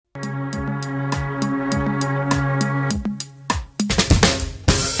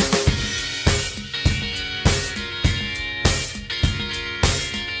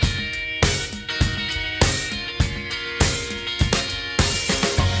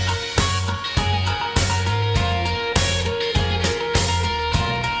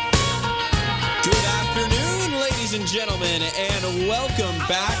and gentlemen, and welcome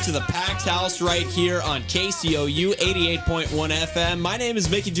back to the Packed House right here on KCOU 88.1 FM. My name is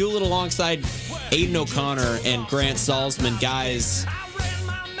Mickey Doolittle alongside Aiden O'Connor and Grant Salzman. Guys,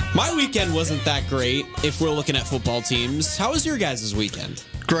 my weekend wasn't that great if we're looking at football teams. How was your guys' weekend?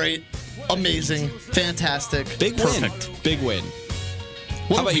 Great. Amazing. Fantastic. Big Perfect. win. Big win.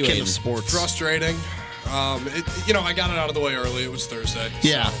 What How about you, weekend Aiden? of sports? Frustrating. I got it out of the way early. It was Thursday.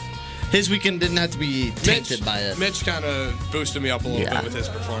 Yeah. So. His weekend didn't have to be tainted by it. Mitch kind of boosted me up a little bit with his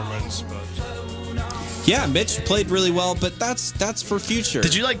performance. But Yeah, Mitch played really well, but that's for future.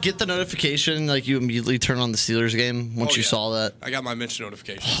 Did you get the notification you immediately turn on the Steelers game once you saw that? I got my Mitch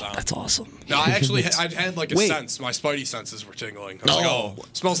notifications on. That's awesome. No, I actually I had a Wait. sense. My spidey senses were tingling. I was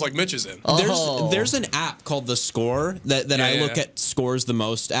smells like Mitch is in. There's an app called The Score that I look at scores the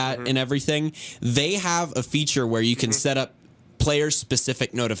most at and everything. They have a feature where you can set up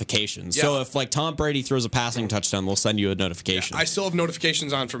player-specific notifications. Yeah. So if Tom Brady throws a passing touchdown, they'll send you a notification. I still have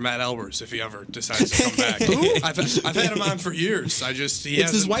notifications on for Matt Albers if he ever decides to come back. I've had him on for years. It's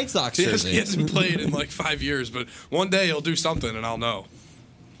his White Sox jersey. He hasn't played in 5 years, but one day he'll do something and I'll know.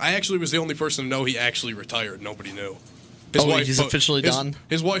 I actually was the only person to know he actually retired. Nobody knew. He's officially done?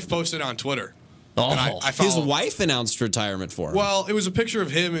 His wife posted on Twitter. Oh. And I His followed. wife announced retirement for him. Well, it was a picture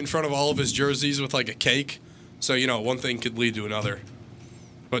of him in front of all of his jerseys with a cake. So, one thing could lead to another.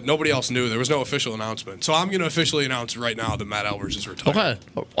 But nobody else knew. There was no official announcement. So I'm going to officially announce right now that Matt Albers is retired.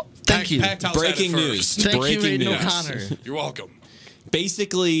 Okay. Thank you. Packed House had it Breaking news. first. Thank Breaking you, Aiden news. O'Connor. You're welcome.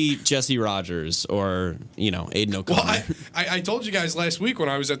 Basically, Jesse Rogers or, Aiden O'Connor. Well, I told you guys last week when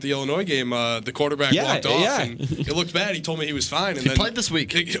I was at the Illinois game, the quarterback walked off and it looked bad. He told me he was fine. And He played this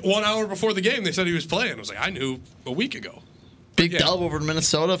week. 1 hour before the game, they said he was playing. I was like, I knew a week ago. Big dub over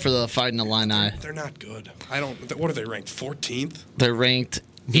Minnesota for the Fighting Illini. They're not good. What are they ranked? 14th? They're ranked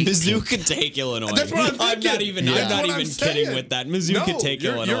 18th. Mizzou could take Illinois. That's what I'm thinking. I'm not what even I'm kidding saying. with that. Mizzou could take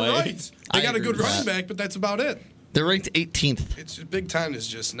Illinois. You're right. They got a agree good with running that. back, but that's about it. They're ranked 18th. It's Big Ten is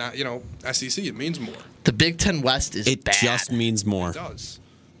just not, SEC. It means more. The Big Ten West is It bad. just means more. It does.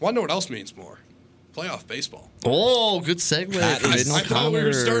 Want to know what else means more? Playoff baseball. Oh, good segue. That from is- Aiden I thought we were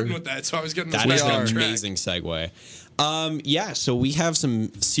O'Connor. starting with that, so I was getting this That back is on an track. amazing segue. So we have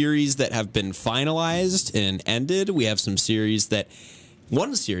some series that have been finalized and ended. We have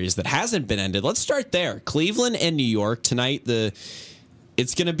one series that hasn't been ended. Let's start there. Cleveland and New York tonight.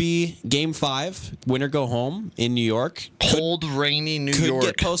 It's going to be Game 5, winner go home in New York. Cold, rainy New Could York.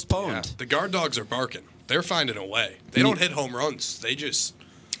 get postponed. Yeah, the guard dogs are barking. They're finding a way. They don't hit home runs. They hit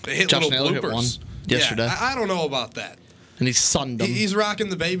Josh little Naylor hit bloopers. one yesterday. Yeah, I don't know about that. And he sunned them. He's rocking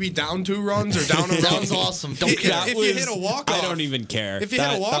the baby down 2 runs or down a run. That was awesome. Don't care. If you hit a walk-off. I don't even care. If you hit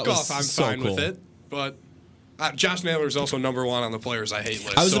a That walk-off, was I'm so fine cool. with it. But Josh Naylor is also number 1 on the players I hate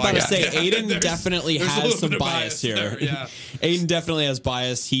list. I was so about to say, yeah, Aiden there's definitely a has little some bit of bias here. there, yeah. Aiden definitely has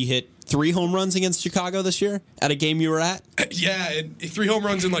bias. He hit 3 home runs against Chicago this year at a game you were at. Yeah, and 3 home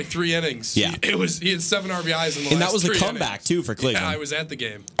runs in 3 innings. Yeah. He had 7 RBIs in the And last that was a 3 comeback, innings. too, for Cleveland. Yeah, I was at the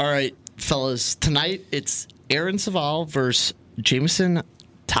game. All right, fellas. Tonight, it's Aaron Saval versus Jameson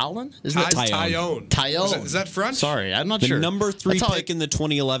Talon? Isn't it? Tyone. Tyone. Is that French? Sorry, I'm not The sure. number 3 That's how pick in the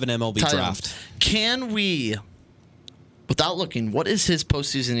 2011 MLB Tyone. draft. Can we, without looking, what is his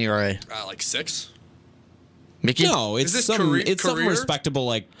postseason ERA? 6. Mickey? No, it's this something career? respectable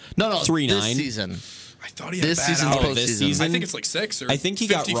No, 3-9. this season. I thought he had This bad season's outs. this postseason. season? I think it's 6 or I think he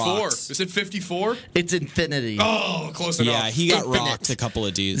got 54. rocked. Is it 54? It's infinity. Oh, close enough. Yeah, he got Infinite. rocked a couple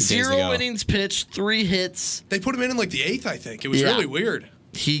of days 0 ago. innings pitched, 3 hits. They put him in the 8th, I think. It was Yeah. really weird.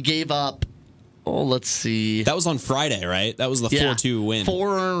 He gave up, let's see. That was on Friday, right? That was the 4-2 win.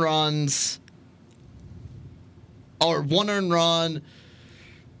 4 earned runs. Or 1 earned run.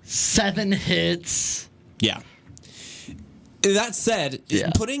 7 hits. Yeah. That said,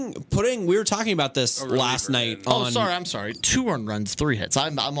 Yeah. putting we were talking about this reliever last night in. on I'm sorry. 2 earned runs, 3 hits.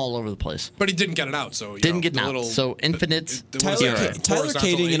 I'm all over the place. But he didn't get it out, so Didn't get the an out. little, So infinite. Tyler horizontal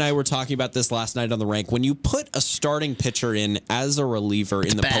Kading and I eight. were talking about this last night on the rank. When you put a starting pitcher in as a reliever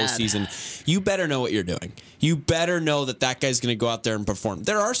in the bad. postseason, you better know what you're doing. You better know that guy's going to go out there and perform.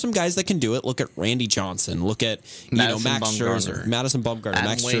 There are some guys that can do it. Look at Randy Johnson. Look at Madison Max Bumgarner. Scherzer, Madison Bumgarner, Adam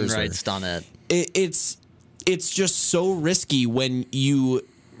Max Wainwright's Scherzer. done it. It's just so risky when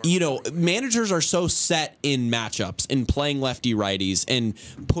managers are so set in matchups and playing lefty righties and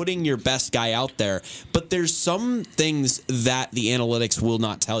putting your best guy out there. But there's some things that the analytics will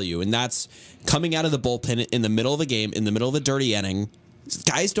not tell you, and that's coming out of the bullpen in the middle of a game, in the middle of a dirty inning,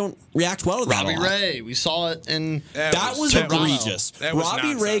 guys don't react well to that. Robbie Ray, we saw it in. That was egregious. That was Robbie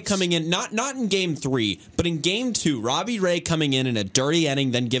nonsense. Ray coming in, not in Game 3, but in Game 2, Robbie Ray coming in a dirty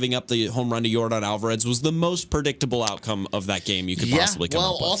inning, then giving up the home run to Yordan Alvarez was the most predictable outcome of that game you could possibly come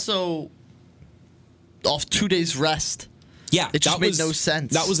up with. Also, off 2 days rest. Yeah, it just made no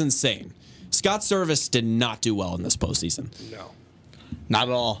sense. That was insane. Scott Service did not do well in this postseason. No. Not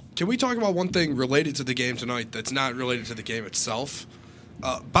at all. Can we talk about one thing related to the game tonight that's not related to the game itself?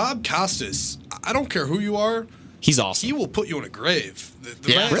 Bob Costas, I don't care who you are. He's awesome. He will put you in a grave.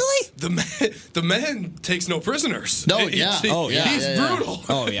 The man, Really? The man takes no prisoners. No, yeah. He's brutal.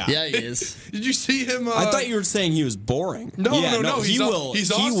 Oh, yeah. Yeah, he is. Did you see him? I thought you were saying he was boring. No.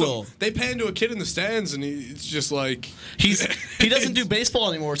 He's awesome. They pan to a kid in the stands, and it's just like He doesn't do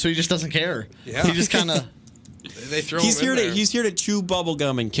baseball anymore, so he just doesn't care. Yeah. He just kind of. They throw He's him here in to there. he's here to chew bubble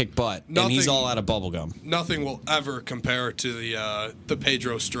gum and kick butt, and he's all out of bubble gum. Nothing will ever compare to the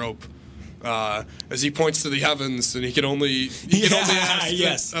Pedro Strop. As he points to the heavens, and he can only ask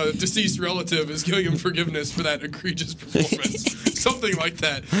yes. that a deceased relative is giving him forgiveness for that egregious performance. Something like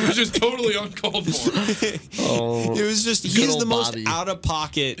that. It was just totally uncalled for. It was just he's the most Bobby. out of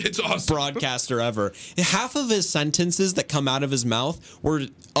pocket It's awesome. broadcaster ever. Half of his sentences that come out of his mouth were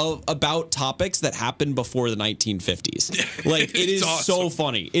about topics that happened before the 1950s. Like it is awesome. so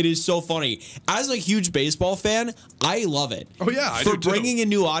funny. It is so funny. As a huge baseball fan, I love it. Oh, yeah, I for do, too. bringing in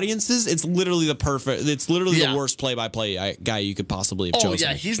new audiences, it's literally the perfect. It's literally Yeah. the worst play-by-play guy you could possibly have Oh chosen.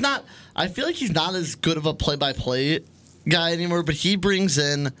 yeah, he's not. I feel like he's not as good of a play-by-play guy anymore, but he brings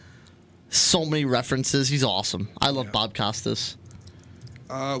in so many references. He's awesome. I love Bob Costas.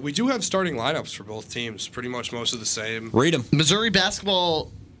 We do have starting lineups for both teams. Pretty much most of the same. Read him. Missouri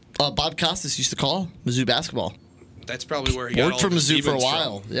basketball. Bob Costas used to call Mizzou basketball. That's probably where he got Worked all for of his Mizzou for a demons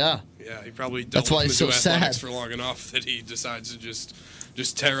while. from. Yeah. Yeah, he probably dealt That's why with he's so Mizzou athletics sad. for long enough that he decides to just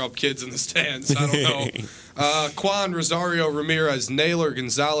tear up kids in the stands. I don't know. Quan, Rosario, Ramirez, Naylor,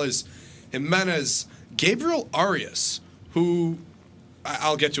 Gonzalez, Jimenez, Gabriel Arias, who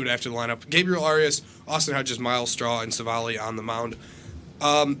I'll get to it after the lineup. Gabriel Arias, Austin Hedges, Miles Straw, and Savali on the mound.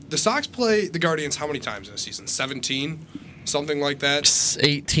 The Sox play the Guardians how many times in a season? 17? Something like that?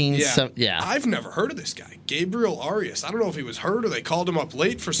 18. Yeah. Yeah. I've never heard of this guy, Gabriel Arias. I don't know if he was hurt or they called him up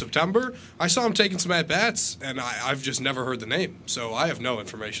late for September. I saw him taking some at-bats, and I've just never heard the name. So I have no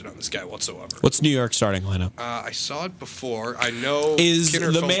information on this guy whatsoever. What's New York's starting lineup? I saw it before. I know. Is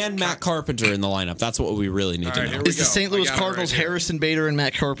Kinner the Phil- man Matt Carpenter in the lineup? That's what we really need All to right, know. here we Is the go. St. I Louis got it Cardinals right here. Harrison Bader and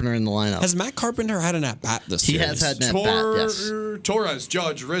Matt Carpenter in the lineup? Has Matt Carpenter had an at-bat this He series? has had an at-bat, yes. Torres,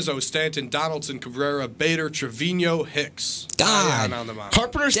 Judge, Rizzo, Stanton, Donaldson, Cabrera, Bader, Trevino, Hicks. God. On the mound.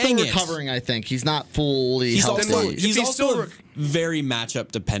 Carpenter's Dang still it. recovering, I think. He's not fully He's healthy. also, If he's he's also still a very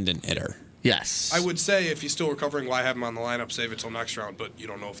matchup-dependent hitter. Yes. I would say if he's still recovering, why have him on the lineup? Save it till next round, but you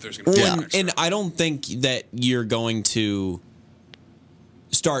don't know if there's going to be Well, a next and round. I don't think that you're going to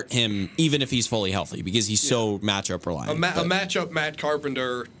start him even if he's fully healthy because he's so matchup reliant. A matchup Matt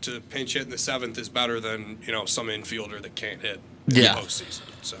Carpenter to pinch hit in the seventh is better than some infielder that can't hit in Yeah. the postseason.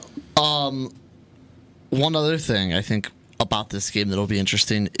 So One other thing I think about this game that'll be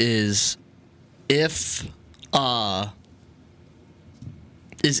interesting is if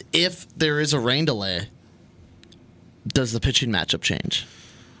there is a rain delay, does the pitching matchup change?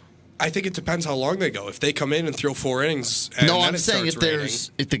 I think it depends how long they go. If they come in and throw 4 innings, and No, then I'm it saying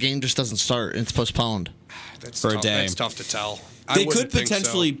starts if the game just doesn't start and it's postponed. that's for a tough. day. That's tough to tell. I They wouldn't could think so.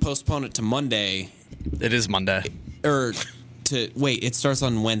 potentially postpone it to Monday It is Monday. or to wait. It starts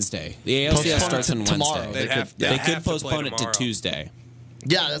on Wednesday. The ALCS Postpone it starts to on tomorrow. Wednesday. They'd have- They they'd could have to play postpone it to tomorrow. Tuesday.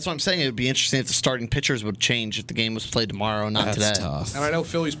 Yeah, that's what I'm saying. It would be interesting if the starting pitchers would change if the game was played tomorrow, not That's today. tough. And I know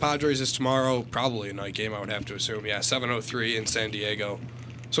Phillies Padres is tomorrow, probably a night game. I would have to assume. Yeah, 7:03 in San Diego.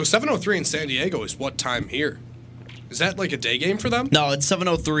 So 7:03 in San Diego is what time here? Is that like a day game for them? No, it's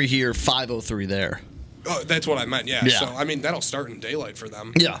 7:03 here, 5:03 there. Oh, that's what I meant. Yeah. Yeah. So I mean, that'll start in daylight for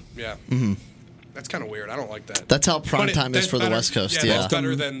them. Yeah. Yeah. That's kind of weird. I don't like that. That's how prime But time is that's for the better- West Coast. Yeah, Yeah. that's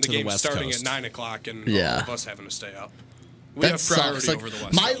better than the To the game West starting Coast. at 9:00 and Yeah. all of us having to stay up. We That have sucks. priority Like, over the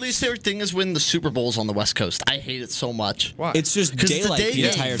West my Coast. least favorite thing is when the Super Bowl's on the West Coast. I hate it so much. Why? It's just 'Cause it's the daylight day the game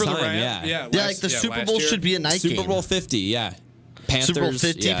entire for the time. Rams. Yeah. Yeah, like the Super Bowl should be a night Super game. Bowl 50. Yeah. Panthers. Super Bowl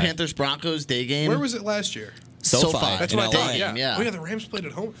 50, yeah. Panthers, Broncos, day game. Where was it last year? SoFi. That's in what I LA. thought. Yeah. Yeah. Oh yeah, the Rams played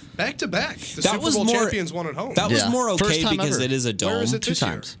at home back to back. The That Super was Bowl more- champions won at home. That was Yeah. more First okay time because ever. it is a dome. Where is it Two this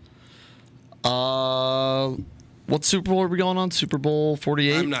year? times. What Super Bowl are we going on? Super Bowl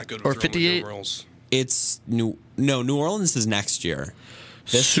 48 I'm not good with or Roman 58? numerals. It's New Orleans is next year.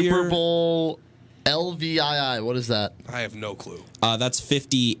 This Super year, Bowl LVII. What is that? I have no clue. That's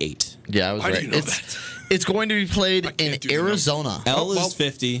 58. Yeah, I was Why right. do you know it's that? It's going to be played in Arizona. L is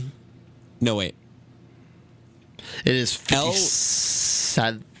 50. No, wait. It is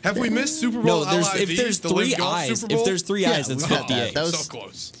 57. Have we missed Super Bowl? No, if there's the three Live Golf eyes, Super Bowl? if there's three eyes, it's we got 58. that was so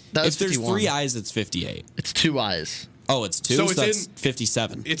close. That was If there's 51. three eyes, it's 58. It's 2 eyes. Oh, it's two. So So, it's that's in-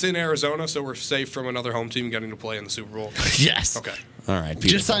 57. It's in Arizona, so we're safe from another home team getting to play in the Super Bowl. Yes. Okay. All right. Just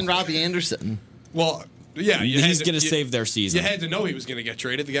beautiful. signed Robbie Anderson. Well, yeah, He's going to save their season. You had to know he was going to get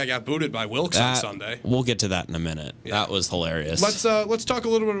traded. The guy got booted by Wilkes on Sunday. We'll get to that in a minute. Yeah. That was hilarious. Let's talk a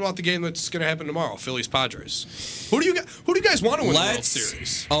little bit about the game that's going to happen tomorrow. Phillies Padres. Who do you guys want to win the World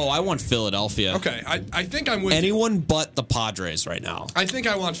Series? Oh, I want Philadelphia. Okay, I think I'm with you. Anyone but the Padres right now. I think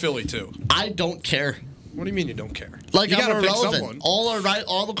I want Philly too. I don't care. What do you mean you don't care? Like, you I'm gotta pick irrelevant. someone.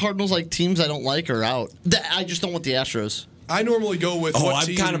 All the Cardinals teams I don't like are out. I just don't want the Astros. I normally go with Oh, what I'm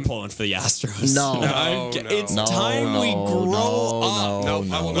team. kind of pulling for the Astros. No. It's No, time we grow up. No,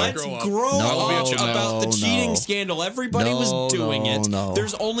 I will not Let's grow up. grow I will be a up child. about the cheating No. scandal. Everybody No, was doing no, it. no.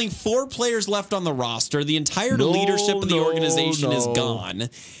 There's only 4 players left on the roster. The entire No, leadership of the no, organization is no. gone.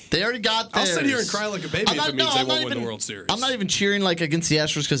 They already got I'll theirs. sit here and cry like a baby if it means they won't win the World Series. I'm not even cheering against the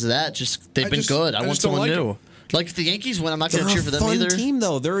Astros because of that. Just they've been just- good. I I want just don't someone like new. them. Like if the Yankees win, I'm not going They're to cheer a for them fun either. team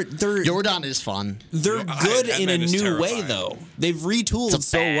though. They're Jordan is fun. good that in a man is new way terrifying. though. They've retooled It's a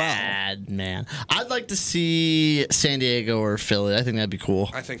so well. bad man. I'd like to see San Diego or Philly. I think that'd be cool.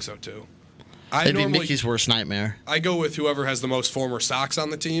 I think so too. It'd be Mickey's worst nightmare. I go with whoever has the most former Sox on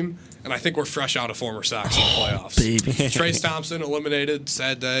the team, and I think we're fresh out of former Sox in the playoffs. Baby. Trace Thompson eliminated,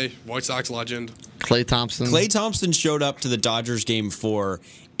 sad day. White Sox legend. Klay Thompson. Klay Thompson showed up to the Dodgers game 4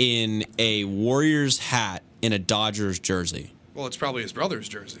 in a Warriors hat in a Dodgers jersey. Well, it's probably his brother's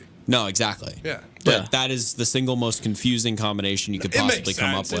jersey. No, exactly. Yeah. But Yeah. that is the single most confusing combination you could It possibly makes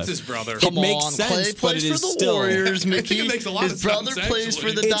come sense. up It's with. his brother. It makes on, sense, Klay but plays it for is the still Warriors, I think Mickey. it makes a lot His of brother sense, plays for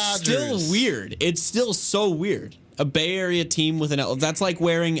actually. the It's Dodgers. still weird. It's still so weird. A Bay Area team with an that's like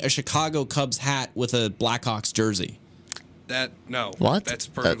wearing a Chicago Cubs hat with a Blackhawks jersey. No. What? That's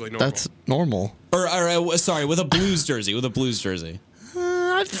perfectly normal. That's normal. Or sorry, with a Blues jersey.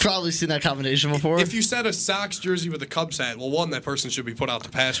 I've probably seen that combination before. If you said a Sox jersey with a Cubs hat, well, one, that person should be put out to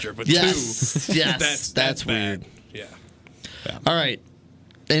pasture, but Yes. two, Yes, that's weird. bad. Yeah. All right.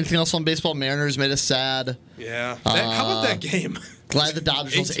 Anything else on baseball? Mariners made us sad. Yeah. How about that game? Glad the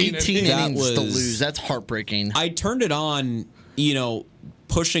Dodgers lost 18 18 That innings to was- lose. That's heartbreaking. I turned it on,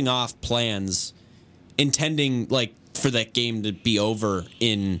 pushing off plans, intending for that game to be over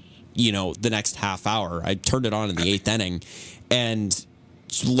in the next half hour. I turned it on in the 8th inning, and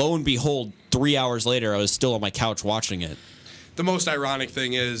lo and behold, 3 hours later, I was still on my couch watching it. The most ironic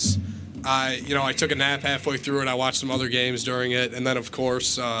thing is, I took a nap halfway through it. I watched some other games during it, and then of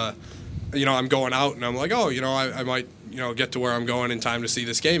course, I'm going out, and I'm like, I might, get to where I'm going in time to see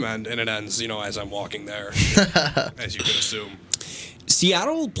this game end, and it ends, as I'm walking there, as you could assume.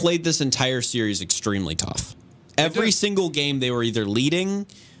 Seattle played this entire series extremely tough. Every did. single game, they were either leading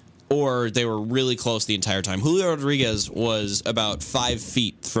or they were really close the entire time. Julio Rodriguez was about 5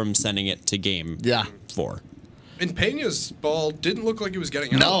 feet from sending it to game Yeah. 4. And Pena's ball didn't look like he was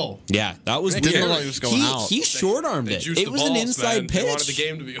getting out. No. Yeah, that was It weird. didn't look like it was going out. He short-armed They it. juiced It the was an balls, inside man. pitch. They wanted the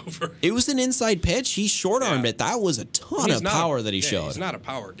game to be over. It was an inside pitch. He short-armed Yeah. it. That was a ton He's of not- power that he yeah, showed. He's not a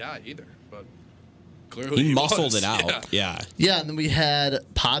power guy either, but clearly He muscled was. it out. Yeah. Yeah, and then we had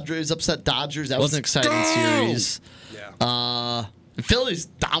Padres upset Dodgers. That was an Let's exciting go! series. Yeah. Phillies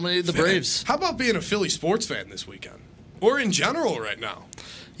dominated the Braves. How about being a Philly sports fan this weekend? Or in general right now?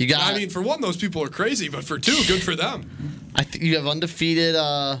 You got. I mean, for one, those people are crazy, but for two, good for them. I think you have undefeated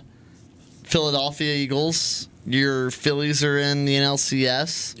Philadelphia Eagles. Your Phillies are in the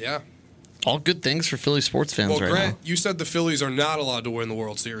NLCS. Yeah. All good things for Philly sports fans Well, right Grant, now. you said the Phillies are not allowed to win the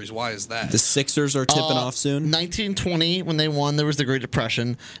World Series. Why is that? The Sixers are tipping off soon. 1920, when they won, there was the Great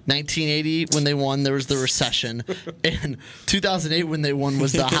Depression. 1980, when they won, there was the recession. And 2008, when they won,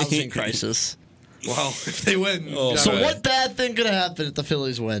 was the housing crisis. Well, if they win, Oh, So Right. what bad thing could happen if the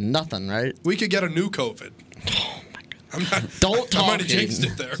Phillies win? Nothing, right? we could get a new COVID. I'm not. Don't I talk. might have jinxed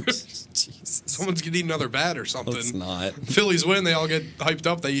Aiden. it there. Someone's gonna eat another bat or something. It's not. Phillies win, they all get hyped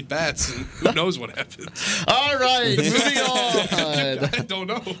up. They eat bats, and who knows what happens? All right, moving I on. don't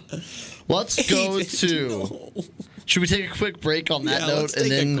know. Let's go to. Should we take a quick break on that Yeah, note let's and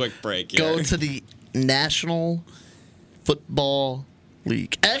take a then quick break go here. to the National Football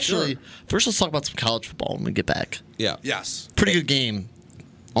League? Actually, first let's talk about some college football when we get back. Yeah. Yes, Pretty good game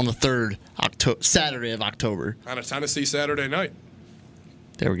on the 3rd Saturday of October. on a Tennessee Saturday night.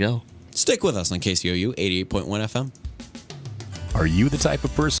 There we go. Stick with us on KCOU 88.1 FM. Are you the type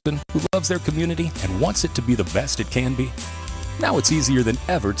of person who loves their community and wants it to be the best it can be? Now it's easier than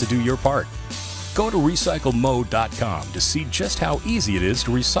ever to do your part. Go to recyclemode.com to see just how easy it is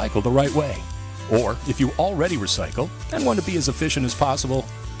to recycle the right way. Or if you already recycle and want to be as efficient as possible,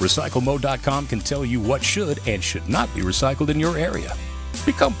 recyclemode.com can tell you what should and should not be recycled in your area.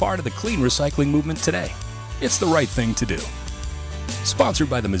 Become part of the clean recycling movement today. It's the right thing to do. Sponsored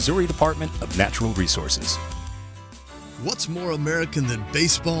by the Missouri Department of Natural Resources. What's more American than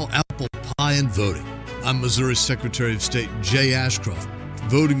baseball, apple pie, and voting? I'm Missouri Secretary of State Jay Ashcroft.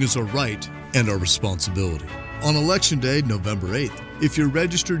 Voting is our right and our responsibility. On Election Day, November 8th, if you're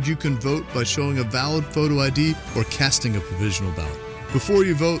registered, you can vote by showing a valid photo ID or casting a provisional ballot. Before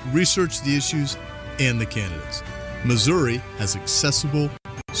you vote, research the issues and the candidates. Missouri has accessible,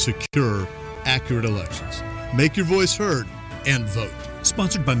 secure, accurate elections. Make your voice heard and vote.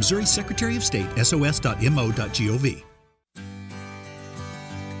 Sponsored by Missouri Secretary of State, sos.mo.gov.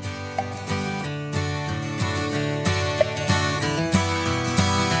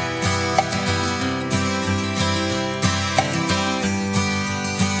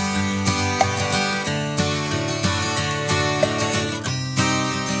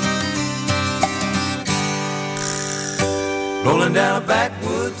 Rolling down a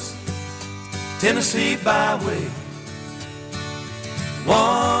backwoods Tennessee byway,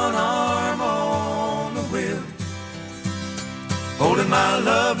 one arm on the wheel, holding my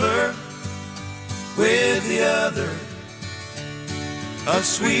lover with the other, a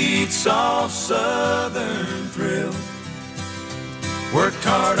sweet, soft southern thrill. Worked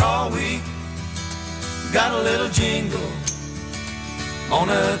hard all week, got a little jingle on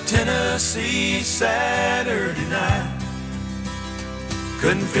a Tennessee Saturday night.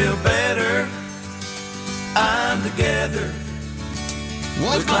 Couldn't feel better, I'm together.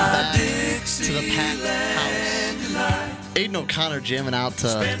 Welcome back Dixie to the packed house. Aiden O'Connor jamming out to.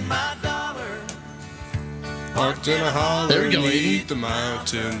 Spend my dollar. Parked in a holler There we go, beneath Aiden. the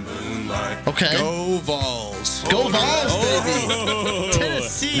mountain moonlight. Okay. Go Vols. Go Vols, baby!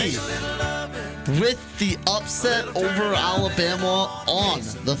 Tennessee with the upset over Alabama on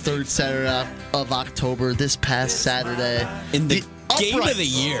the third Saturday of October, this past Saturday. In the game of uprights the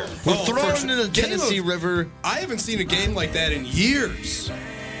year. We're Oh, throwing for into the game Tennessee of- River. I haven't seen a game like that in years.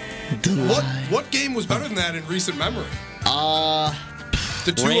 Delight. What game was better than that in recent memory?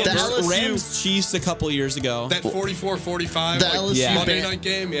 The two Rams- of us, LSU Rams Chiefs a couple years ago. that 44-45 The like, LSU Monday Ba- night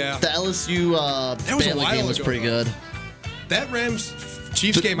game, yeah. The LSU That was a Bama while game was ago, pretty though. good. That Rams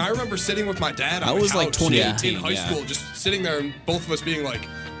Chiefs game, I remember sitting with my dad on That the was like couch 2018, in high yeah. school, just sitting there and both of us being like,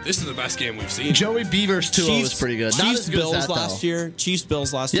 this is the best game we've seen. Joey Beavers 2-0 was pretty good. Not Chiefs as good Bills as that, last though. year. Chiefs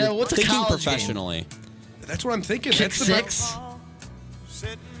Bills last Yeah, year. what's a Thinking college game? professionally. That's what I'm thinking. Kick That's the six.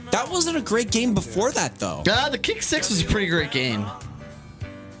 That wasn't a great game before that though. The kick six was a pretty great game.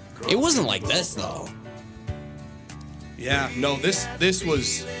 It wasn't like this though. Yeah, no, this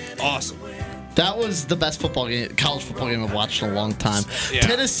was awesome. That was the best football game, college football game I've watched in a long time. Yeah.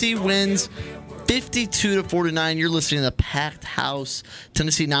 Tennessee wins 52-49. You're listening to the packed house.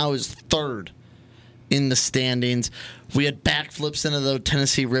 Tennessee now is third in the standings. We had backflips into the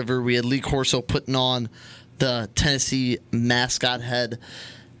Tennessee River. We had Lee Corso putting on the Tennessee mascot head.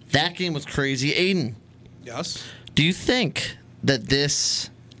 That game was crazy. Aiden, Yes. do you think that this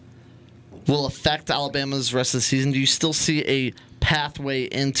will affect Alabama's rest of the season? Do you still see a pathway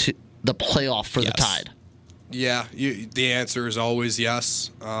into the playoff for the Yes. Tide? Yeah, the answer is always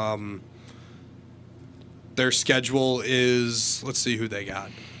yes. Their schedule is, let's see who they got.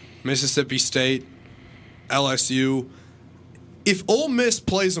 Mississippi State, LSU. If Ole Miss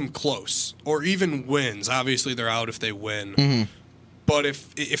plays them close or even wins, obviously they're out if they win. Mm-hmm. But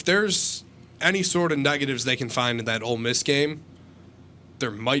if there's any sort of negatives they can find in that Ole Miss game,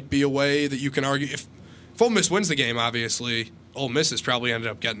 there might be a way that you can argue. If Ole Miss wins the game, obviously, Ole Miss has probably ended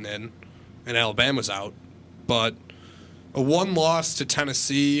up getting in, and Alabama's out. But a one loss to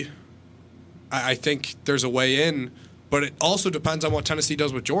Tennessee, I think there's a way in, but it also depends on what Tennessee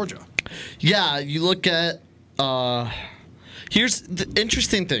does with Georgia. Yeah, you look at. Here's the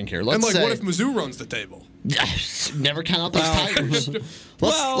interesting thing here. Let's And say, what if Mizzou runs the table? never count out those Tigers.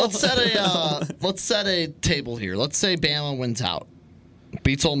 Let's set a table here. Let's say Bama wins out,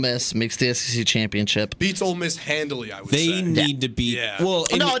 beats Ole Miss, makes the SEC championship. Beats Ole Miss handily, I would They say. need to beat. Yeah. Well,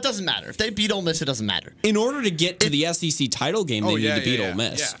 No, it doesn't matter. If they beat Ole Miss, it doesn't matter. in order to get to the SEC title game, they Oh, need yeah, to beat yeah, Ole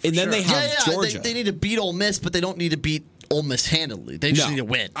Miss, yeah, for and then sure. they have Georgia. They need to beat Ole Miss, but they don't need to beat Ole Miss handily. They just No. need to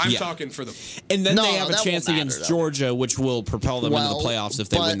win. I'm Yeah. talking for the. And then No, they have a that chance won't matter, against though. Georgia, which will propel them into the playoffs if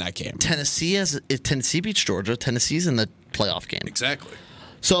they but win that game. If Tennessee beats Georgia, Tennessee's in the playoff game. Exactly.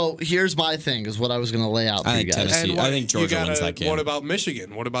 So here's my thing, is what I was going to lay out for I you think guys. Tennessee- And I think Georgia you wins that game. What about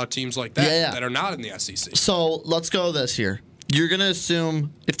Michigan? What about teams like that Yeah. that are not in the SEC? So let's go this here. You're going to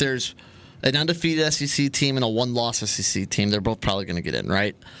assume if there's an undefeated SEC team and a one-loss SEC team. They're both probably going to get in,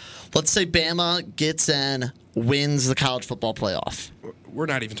 right? Let's say Bama gets in, wins the college football playoff. We're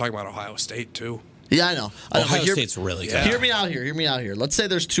not even talking about Ohio State, too. Yeah, I know. Ohio State's really good. Hear me out here. Let's say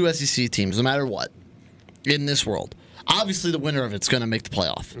there's two SEC teams, no matter what, in this world. Obviously, the winner of it's going to make the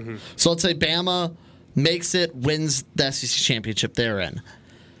playoff. Mm-hmm. So let's say Bama makes it, wins the SEC championship they're in.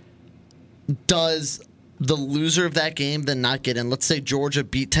 Does the loser of that game then not get in? Let's say Georgia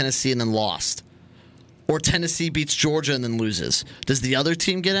beat Tennessee and then lost. Or Tennessee beats Georgia and then loses. Does the other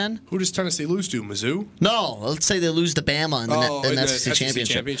team get in? Who does Tennessee lose to? Mizzou? No. Let's say they lose to Bama in the SEC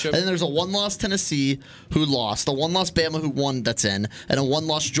championship. And then there's a one-loss Tennessee who lost, a one-loss Bama who won that's in, and a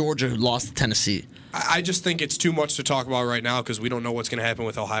one-loss Georgia who lost to Tennessee. I just think it's too much to talk about right now because we don't know what's going to happen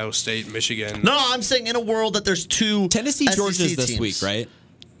with Ohio State, Michigan. No, I'm saying in a world that there's two Tennessee, SEC Georgia's this teams. week, right?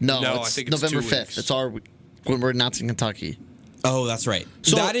 No, I it's think it's November 2 5th. weeks. It's when we're announcing Kentucky. Oh, that's right.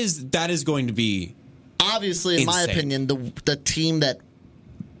 So that is going to be obviously, in my opinion, the team that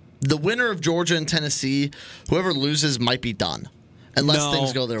the winner of Georgia and Tennessee, whoever loses might be done. Unless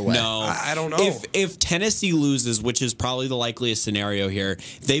things go their way. No, I don't know. If Tennessee loses, which is probably the likeliest scenario here,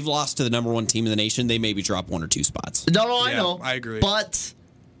 they've lost to the number one team in the nation. They maybe drop 1 or 2 spots. No, I know. I agree. But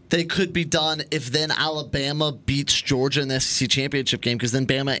they could be done if then Alabama beats Georgia in the SEC championship game, because then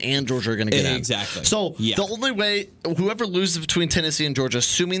Bama and Georgia are going to get in. Exactly. So the only way, whoever loses between Tennessee and Georgia,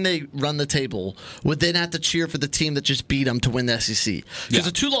 assuming they run the table, would then have to cheer for the team that just beat them to win the SEC. Because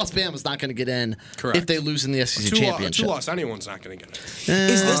a 2-loss Bama is not going to get in if they lose in the SEC championship. A 2-loss, anyone's not going to get in.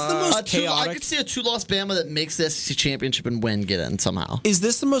 Is this the most chaotic? I could see a 2-loss Bama that makes the SEC championship and get in somehow. Is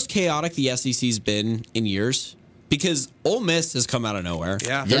this the most chaotic the SEC's been in years? Because Ole Miss has come out of nowhere.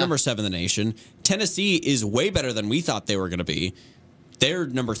 Yeah. They're number 7 in the nation. Tennessee is way better than we thought they were going to be. They're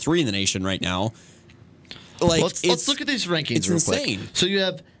number 3 in the nation right now. Like, let's look at these rankings it's real insane. quick. So you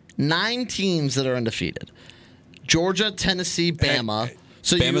have 9 teams that are undefeated. Georgia, Tennessee, Bama.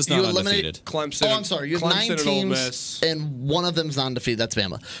 So Bama's you not eliminate undefeated. Clemson. Oh, I'm sorry. You have Clemson 9 and Ole teams, Miss. and one of them's undefeated. That's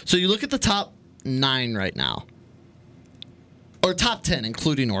Bama. So you look at the top 9 right now. Or top 10,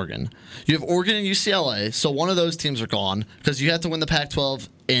 including Oregon. You have Oregon and UCLA, so one of those teams are gone because you have to win the Pac-12,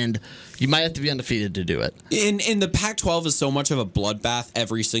 and you might have to be undefeated to do it. And the Pac-12 is so much of a bloodbath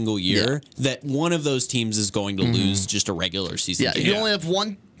every single year that one of those teams is going to lose just a regular season game. You only have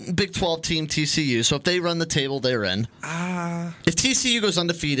one Big 12 team, TCU, so if they run the table, they're in. If TCU goes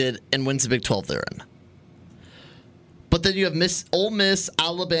undefeated and wins the Big 12, they're in. But then you have Ole Miss,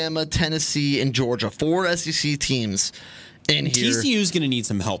 Alabama, Tennessee, and Georgia. 4 SEC teams in here. TCU's going to need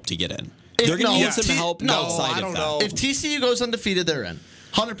some help to get in. They're going to need some help outside of that. If TCU goes undefeated, they're in.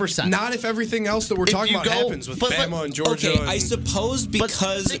 100%. Not if everything else that we're talking about happens with Bama and Georgia. Okay, I suppose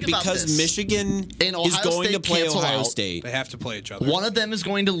because Michigan is going to play Ohio State. They have to play each other. One of them is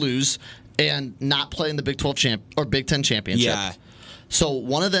going to lose and not play in the Big 12 or Big 10 championship. Yeah. So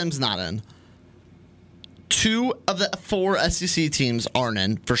one of them's not in. 2 of the 4 SEC teams aren't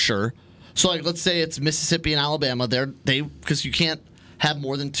in for sure. So like, let's say it's Mississippi and Alabama. Because you can't have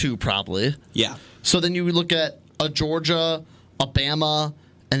more than 2 probably. Yeah. So then you look at a Georgia, a Bama,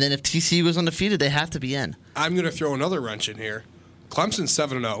 and then if TCU goes undefeated, they have to be in. I'm going to throw another wrench in here. Clemson's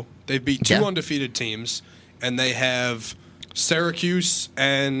 7-0. They've beat 2 undefeated teams, and they have Syracuse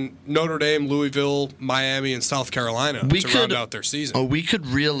and Notre Dame, Louisville, Miami, and South Carolina to round out their season. We could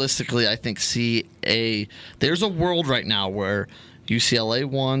realistically, I think, see there's a world right now where UCLA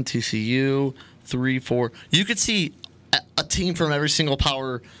 1, TCU 3, 4. You could see a team from every single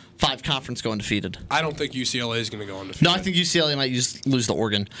Power 5 conference go undefeated. I don't think UCLA is going to go undefeated. No, I think UCLA might lose to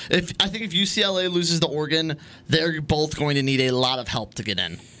Oregon. I think if UCLA loses to Oregon, they're both going to need a lot of help to get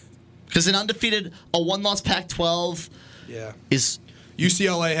in. Because an undefeated, a 1-loss Pac-12 is...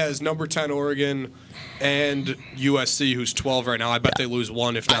 UCLA has number 10 Oregon and USC, who's 12 right now. I bet they lose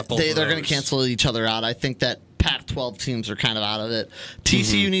one, if not both. They're going to cancel each other out. I think that Pac-12 teams are kind of out of it.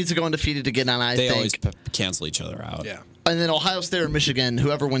 TCU needs to go undefeated to get on, I think. They always cancel each other out. Yeah. And then Ohio State or Michigan,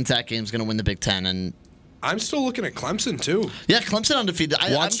 whoever wins that game is going to win the Big Ten. And I'm still looking at Clemson, too. Yeah, Clemson undefeated.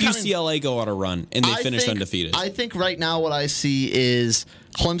 Watch UCLA go on a run, and they finish undefeated. I think right now what I see is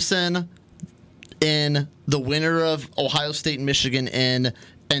Clemson in, the winner of Ohio State and Michigan in,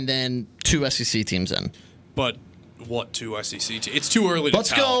 and then 2 SEC teams in. But what 2 SEC teams? It's too early to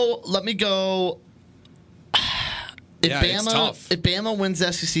tell. Let me go. It's tough. If Bama wins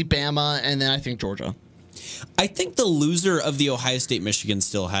SEC, Bama, and then I think Georgia. I think the loser of the Ohio State Michigan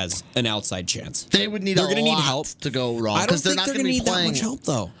still has an outside chance. They would need need help to go wrong. I don't think they're going to need that much help,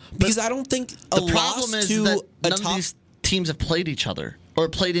 though. Because I don't think the problem is that none of these teams have played each other or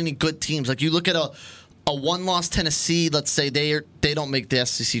played any good teams. Like you look at a a one-loss Tennessee, let's say they don't make the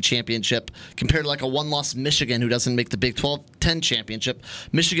SEC championship, compared to like a one-loss Michigan who doesn't make the Big 12-10 championship,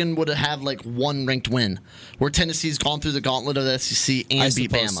 Michigan would have like one ranked win, where Tennessee's gone through the gauntlet of the SEC and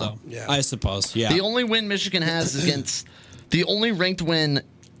beat Bama. So. Yeah. I suppose, yeah. The only win Michigan has is against the only ranked win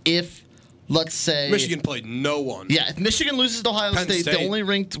if, let's say, Michigan played no one. Yeah, if Michigan loses to Ohio Penn State, the State. only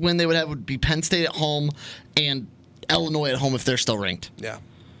ranked win they would have would be Penn State at home and Illinois at home if they're still ranked. Yeah.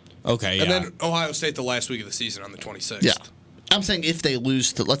 Okay, yeah. And then Ohio State the last week of the season on the 26th. Yeah. I'm saying if they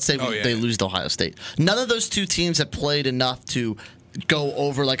lose to, let's say they lose to Ohio State. None of those two teams have played enough to go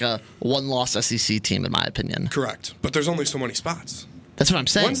over like a one-loss SEC team, in my opinion. Correct. But there's only so many spots. That's what I'm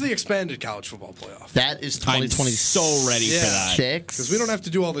saying. When's the expanded college football playoff? That is I'm 2026. so ready for that. Because we don't have to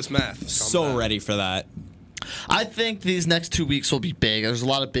do all this math. So ready for that. I think these next 2 weeks will be big. There's a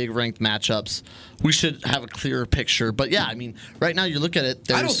lot of big ranked matchups. We should have a clearer picture. But yeah, I mean, right now you look at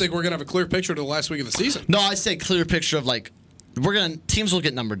it. I don't think we're going to have a clear picture to the last week of the season. No, I say clear picture of like teams will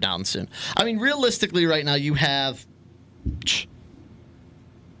get numbered down soon. I mean, realistically, right now you have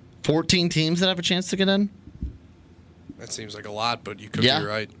 14 teams that have a chance to get in. That seems like a lot, but you could Yeah. be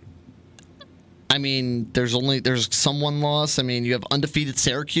right. I mean, there's some one loss. I mean, you have undefeated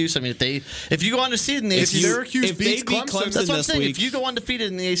Syracuse. I mean, if you go undefeated in the ACC, Syracuse if they beats beat Clemson, Clemson that's what I'm this saying. week, If you go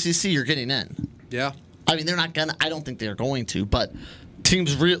undefeated in the ACC, you're getting in. Yeah. I mean, they're not gonna. I don't think they're going to, but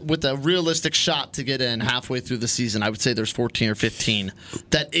teams with a realistic shot to get in halfway through the season, I would say there's 14 or 15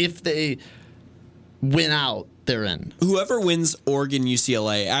 that if they win out, they're in. whoever wins Oregon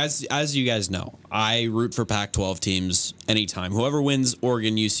UCLA, as you guys know, I root for Pac-12 teams anytime. Whoever wins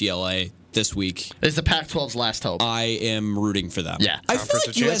Oregon UCLA this week, It's the Pac-12's last hope. I am rooting for them. Yeah. I feel Conference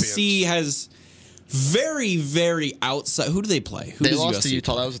like of USC has very, very outside. Who do they play? Who They does lost USC to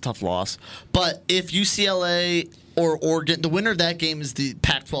Utah. play? That was a tough loss. But if UCLA or Oregon, the winner of that game is the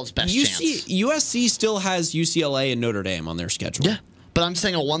Pac-12's best chance. USC still has UCLA and Notre Dame on their schedule. Yeah. But I'm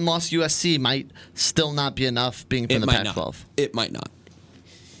saying a one-loss USC might still not be enough being from It the might Pac-12. not. It might not.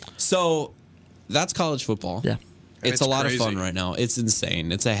 So that's college football. Yeah. It's It's a lot crazy. of fun right now. It's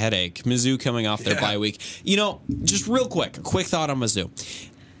insane. It's a headache. Mizzou coming off their Yeah. bye week. You know, just real quick, a quick thought on Mizzou.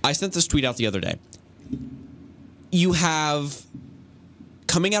 I sent this tweet out the other day. You have,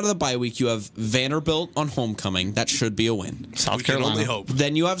 coming out of the bye week, you have Vanderbilt on homecoming. That should be a win. South We can Carolina. only hope.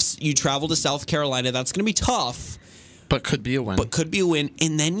 Then you travel to South Carolina. That's going to be tough, But could be a win. but could be a win.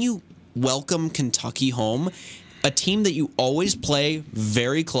 And then you welcome Kentucky home, a team that you always play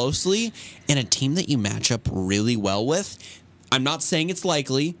very closely and a team that you match up really well with. I'm not saying it's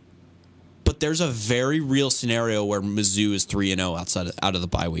likely, but there's a very real scenario where Mizzou is 3-0 out of the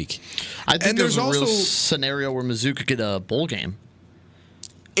bye week. I think And there's a there's real also- scenario where Mizzou could get a bowl game.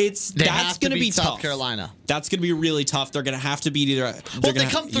 That's They have to going to beat be South tough. Carolina. That's going to be really tough. They're going to have to beat either. Well, if they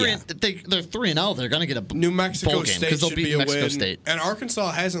come through, they're 3-0. They're going to get a New Mexico bowl game State because they'll should beat be New a Mexico win. State. And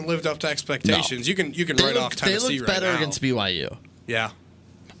Arkansas hasn't lived up to expectations. You can write off They Tennessee looked right better now. against BYU. Yeah.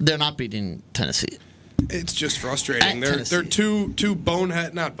 They're not beating Tennessee. It's just frustrating. At They're Tennessee. two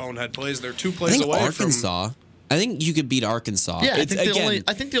not bonehead plays. They're 2 I plays think away Arkansas. I think you could beat Arkansas. Yeah, It's,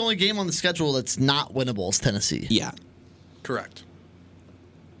 I think the only game on the schedule that's not winnable is Tennessee. Yeah. from correct.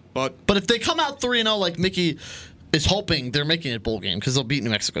 But But if they come out 3-0 like Mickey is hoping, they're making it a bowl game because they'll beat New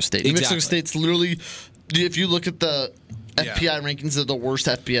Mexico State. New Mexico Exactly. State's literally, if you look at the FPI rankings, they're the worst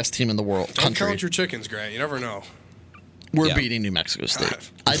FBS team in the world. don't Country. count your chickens, Grant. You never know. We're Yeah. beating New Mexico State.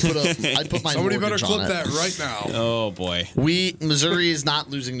 I'd put my Somebody better mortgage clip on it. that right now. Oh boy. Missouri is not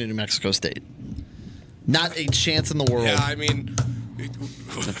losing to New Mexico State. Not a chance in the world. Yeah, I mean,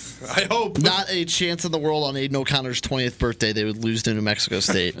 I hope. Not a chance in the world on Aiden O'Connor's 20th birthday they would lose to New Mexico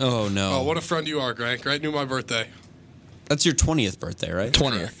State. Oh no. Oh, what a friend you are, Grant. Grant knew my birthday. That's your 20th birthday, right?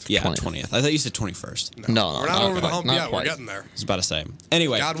 20th. Yeah, 20th. 20th. I thought you said 21st. No, We're not over the quite. hump Not yet. We're quite. getting there. I was about to say.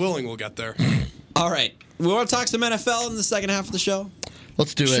 Anyway, God willing, we'll get there. all right. We want to talk some NFL in the second half of the show?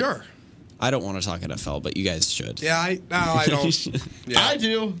 Let's do it. Sure. I don't want to talk NFL, but you guys should. Yeah, I don't. Yeah, I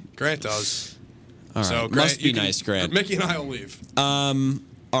do. Grant does. All right. So Grant, Must be you can- nice, Grant. Mickey and I will leave. All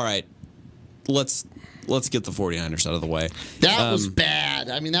right. Let's get the 49ers out of the way. That was bad.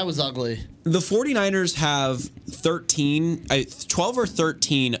 I mean, that was ugly. The 49ers have 12 or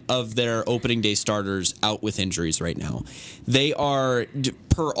 13 of their opening day starters out with injuries right now. They are,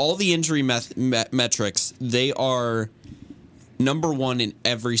 per all the injury metrics, they are number one in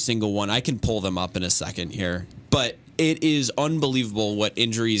every single one. I can pull them up in a second here. But it is unbelievable what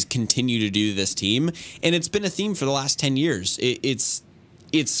injuries continue to do to this team. And it's been a theme for the last 10 years. It's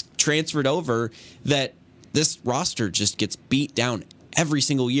transferred over that this roster just gets beat down every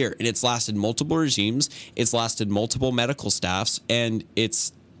single year, and it's lasted multiple regimes, it's lasted multiple medical staffs, and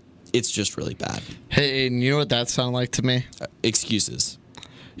it's just really bad. Hey, Aiden, you know what that sounded like to me? Excuses.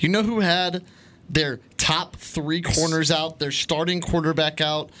 You know who had their top 3 corners out, their starting quarterback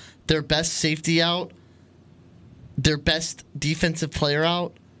out, their best safety out, their best defensive player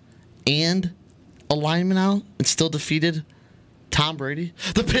out, and a lineman out, and still defeated Tom Brady?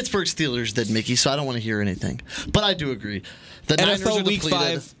 The Pittsburgh Steelers did, Mickey, so I don't want to hear anything. But I do agree. The Niners are NFL Week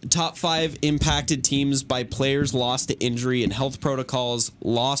depleted. 5, top 5 impacted teams by players lost to injury and health protocols,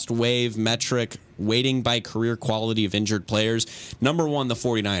 lost wave metric, weighting by career quality of injured players. Number 1, the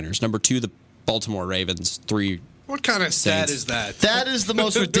 49ers. Number 2, the Baltimore Ravens. 3, What kind of stat Saints. is that? That is the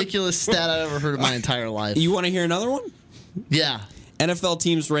most ridiculous stat I've ever heard in my entire life. You want to hear another one? Yeah. NFL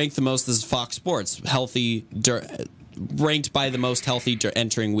teams ranked the most as Fox Sports, ranked by the most healthy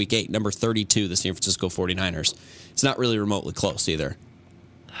entering Week 8. Number 32, the San Francisco 49ers. It's not really remotely close either.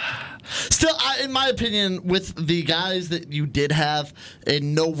 Still, in my opinion, with the guys that you did have,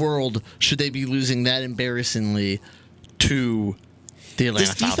 in no world should they be losing that embarrassingly to the Atlanta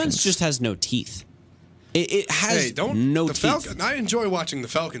This Falcons. defense just has no teeth. It has no the teeth. Falcons. I enjoy watching the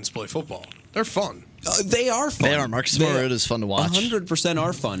Falcons play football. They're fun. They are fun. They are. Marcus Mariota is fun to watch. 100%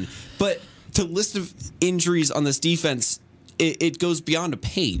 are fun. But the list of injuries on this defense, it goes beyond a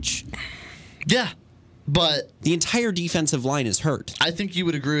page. Yeah, but The entire defensive line is hurt. I think you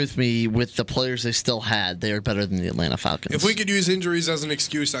would agree with me with the players they still had. They are better than the Atlanta Falcons. If we could use injuries as an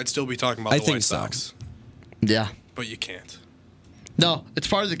excuse, I'd still be talking about I the think White so. Sox. Yeah. But you can't. No, it's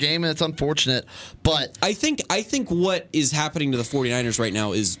part of the game, and it's unfortunate. But I think what is happening to the 49ers right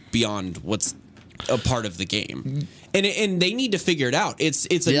now is beyond what's a part of the game. And they need to figure it out. It's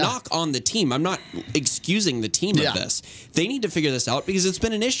a knock on the team. I'm not excusing the team of this. They need to figure this out because it's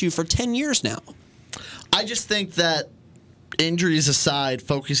been an issue for 10 years now. I just think that injuries aside,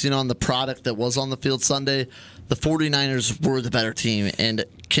 focusing on the product that was on the field Sunday, the 49ers were the better team and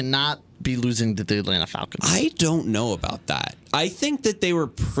cannot be losing to the Atlanta Falcons. I don't know about that. I think that they were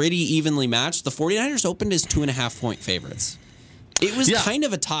pretty evenly matched. The 49ers opened as 2.5-point favorites. It was kind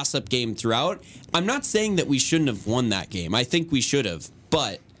of a toss-up game throughout. I'm not saying that we shouldn't have won that game. I think we should have.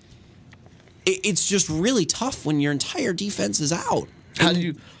 But it's just really tough when your entire defense is out.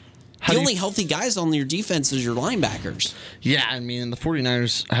 The only healthy guys on your defense is your linebackers. Yeah, I mean, the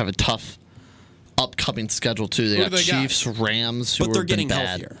 49ers have a tough upcoming schedule, too. They got Chiefs, Rams, who but they're have getting been bad.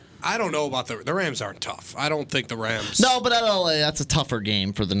 healthier. I don't know about the Rams aren't tough. I don't think the Rams. No, but at LA, that's a tougher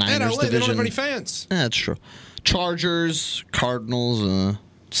game for the Niners And LA, division. they don't have any fans. Yeah, that's true. Chargers, Cardinals,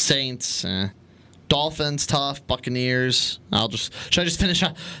 Saints, Dolphins, tough. Buccaneers. Should I just finish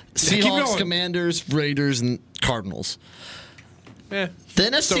up? Seahawks, Commanders, Raiders, and Cardinals. Yeah. The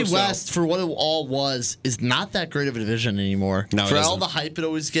NFC West, for what it all was, is not that great of a division anymore. No, for it all isn't. the hype it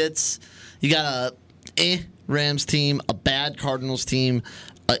always gets, you got a Rams team, a bad Cardinals team,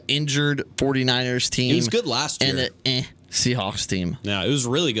 an injured 49ers team. It was good last year. And an Seahawks team. Yeah, it was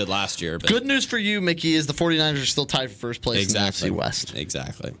really good last year. But Good news for you, Mickey, is the 49ers are still tied for first place in the NFC West.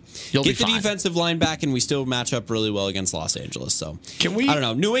 Exactly. You'll Get be the fine. defensive line back, and we still match up really well against Los Angeles. So Can we? I don't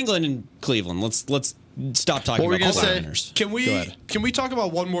know. New England and Cleveland. Let's stop talking What were about you the gonna say? Niners. Can Go we? ahead. Can we talk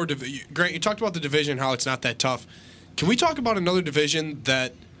about one more division? Grant, you talked about the division, how it's not that tough. Can we talk about another division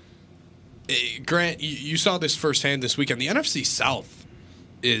that? Grant, you saw this firsthand this weekend. The NFC South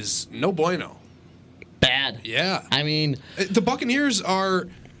is no bueno. Bad. Yeah. I mean, The Buccaneers are.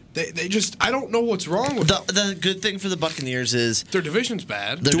 They just. I don't know what's wrong with them. the good thing for the Buccaneers is Their division's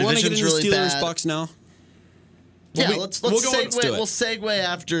bad. their Do we want to get division's into really Steelers bad. Bucks now? Yeah, We'll let's go in- segue. let's do it. We'll segue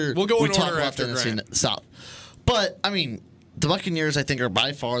after We'll go we in talk order about after the NFC Grant. South. But I mean, the Buccaneers, I think, are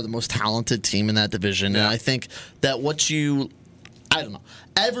by far the most talented team in that division, and I think that I don't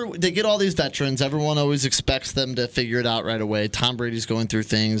know. They get all these veterans. Everyone always expects them to figure it out right away. Tom Brady's going through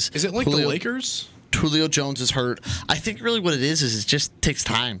things. Is it like the Lakers? Julio Jones is hurt. I think really what it is it just takes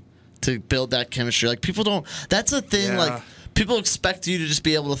time to build that chemistry. Like people don't. That's a thing. Yeah. Like people expect you to just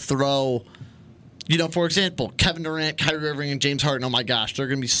be able to throw. You know, for example, Kevin Durant, Kyrie Irving, and James Harden. Oh my gosh, they're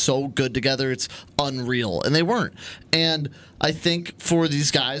going to be so good together. It's unreal, and they weren't. And I think for these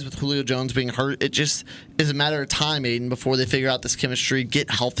guys with Julio Jones being hurt, it just is a matter of time, Aiden, before they figure out this chemistry, get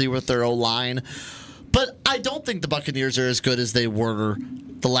healthy with their O-line. But I don't think the Buccaneers are as good as they were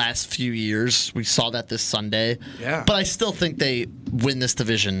the last few years. We saw that this Sunday. Yeah. But I still think they win this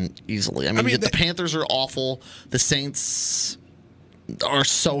division easily. I mean, the they- Panthers are awful. The Saints are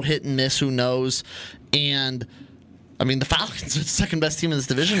so hit and miss. Who knows? And I mean, the Falcons are the second best team in this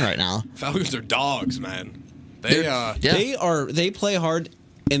division right now. Falcons are dogs, man. They They play hard,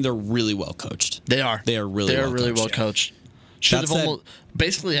 and they're really well coached. They are. They are really well well coached. coached. Should That have said-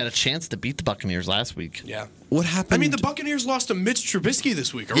 basically had a chance to beat the Buccaneers last week. Yeah. What happened? I mean, the Buccaneers lost to Mitch Trubisky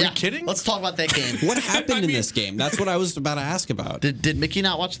this week. Are we kidding? Let's talk about that game. What happened in this game? That's what I was about to ask about. Did Mickey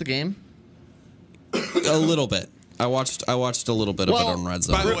not watch the game? A little bit. I watched a little bit of it on Red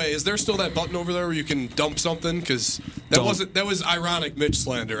Zone. By the way, is there still that button over there where you can dump something? Because that was ironic Mitch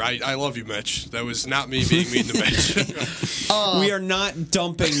slander. I love you, Mitch. That was not me being mean to Mitch. We are not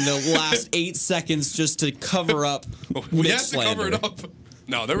dumping the last 8 seconds just to cover up We Mitch have to slander. cover it up.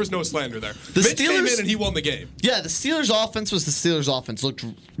 No, there was no slander there. The Mitch came Steelers- in and he won the game. Yeah, the Steelers' offense was the Steelers' offense. Looked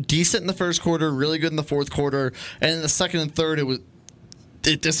decent in the first quarter, really good in the fourth quarter, and in the second and third,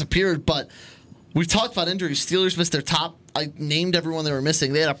 it disappeared. But we've talked about injuries. Steelers missed their top. I named everyone they were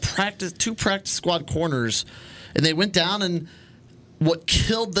missing. They had two practice squad corners, and they went down. And what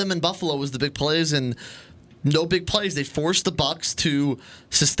killed them in Buffalo was the big plays, and no big plays. They forced the Bucs to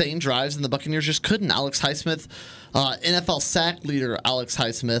sustain drives, and the Buccaneers just couldn't. Alex Highsmith, NFL sack leader Alex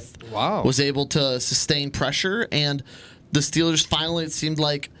Highsmith, was able to sustain pressure, and the Steelers finally, it seemed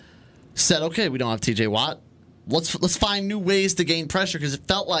like, said, "Okay, we don't have T.J. Watt. Let's find new ways to gain pressure," because it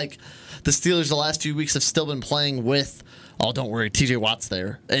felt like the Steelers the last few weeks have still been playing with, "Oh, don't worry, T.J. Watt's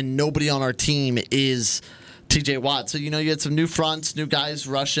there," and nobody on our team is T.J. Watt. So you had some new fronts, new guys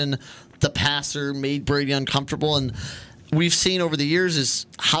rushing the passer, made Brady uncomfortable, and we've seen over the years is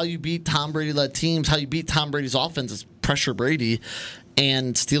how you beat Tom Brady-led teams, how you beat Tom Brady's offense is pressure Brady,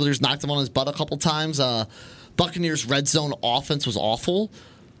 and Steelers knocked him on his butt a couple times. Buccaneers' red zone offense was awful,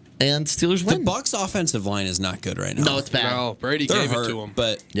 and Steelers win. The Bucs' offensive line is not good right now. No, it's bad. No, Brady They're gave hurt, it to him.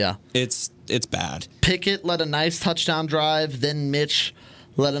 but Yeah. it's bad. Pickett led a nice touchdown drive, then Mitch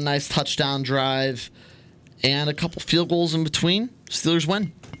led a nice touchdown drive, and a couple field goals in between. Steelers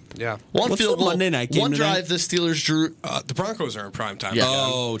win. Yeah. One What's field the goal, Monday night game one tonight? drive the Steelers drew. The Broncos are in prime time. Yeah.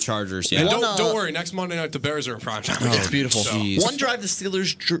 Oh, Chargers, yeah. And One, don't worry, next Monday night the Bears are in prime time. It's beautiful. Jeez. One drive the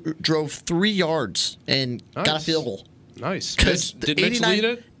Steelers drove 3 yards and got a Nice. field goal. Nice. Because Did Mitch lead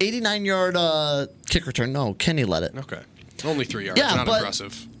it? 89-yard kick return. No, Kenny led it. Okay. Only 3 yards. Yeah, Not but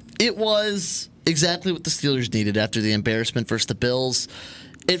impressive. it was exactly what the Steelers needed after the embarrassment versus the Bills.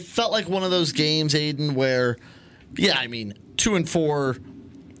 It felt like one of those games, Aiden, where, 2-4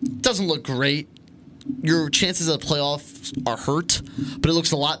 doesn't look great. Your chances of the playoffs are hurt, but it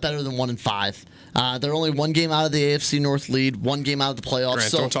looks a lot better than 1-5. They're only one game out of the AFC North lead, one game out of the playoffs.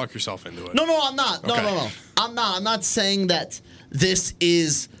 Grant, so don't talk yourself into it. No, I'm not. Okay. No. I'm not saying that this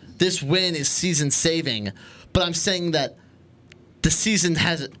win is season saving, but I'm saying that the season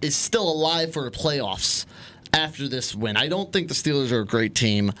is still alive for the playoffs after this win. I don't think the Steelers are a great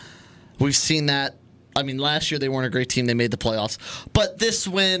team. We've seen that. Last year they weren't a great team. They made the playoffs. But this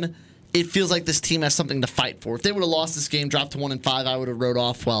win, it feels like this team has something to fight for. If they would have lost this game, dropped to 1-5, I would have wrote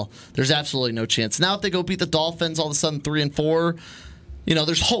off, well, there's absolutely no chance. Now if they go beat the Dolphins all of a sudden 3-4,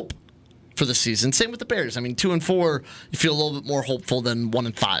 there's hope for the season. Same with the Bears. 2-4, you feel a little bit more hopeful than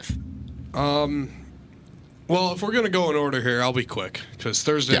 1-5. Well, if we're going to go in order here, I'll be quick. Because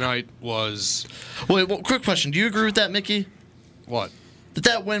Thursday night was... Wait, quick question. Do you agree with that, Mickey? What?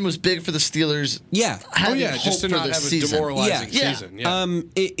 That win was big for the Steelers. Yeah. Having just hope to for not this have a season. demoralizing Yeah. season. Yeah.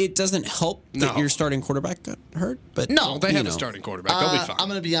 It doesn't help that No. your starting quarterback got hurt, but No. They have you a know, starting quarterback. They'll be fine. I'm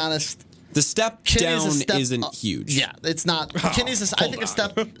going to be honest. The step Kenny's down a step isn't up. huge. Yeah, it's not. Kenny's.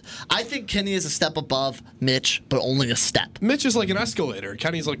 I think Kenny is a step above Mitch, but only a step. Mitch is like an escalator.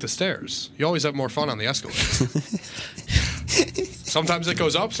 Kenny's like the stairs. You always have more fun on the escalator. Sometimes it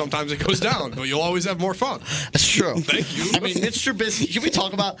goes up, sometimes it goes down, but you'll always have more fun. That's true. Thank you. Mitch Trubisky. Can we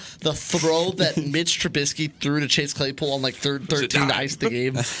talk about the throw that Mitch Trubisky threw to Chase Claypool on third 13 to dime. ice the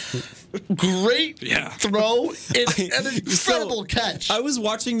game? Great throw and an incredible catch. I was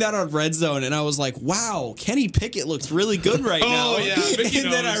watching that on Red Zone, and I was like, wow, Kenny Pickett looks really good right now. Oh, yeah. Mickey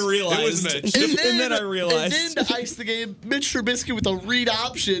And then I knows. realized. It was Mitch. And then I realized. And then to ice the game, Mitch Trubisky with a read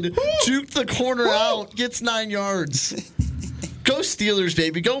option, juked the corner out, gets 9 yards. Go Steelers,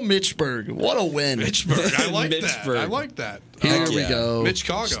 baby. Go Mitchburg. What a win. Mitchburg. I like that. Mitchburg. I like that. Here we yeah. go. Mitch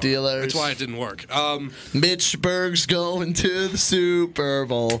Chicago. Steelers. That's why it didn't work. Mitchburg's going to the Super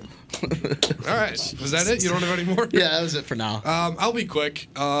Bowl. All right. Was that it? You don't have any more? Yeah, that was it for now. I'll be quick.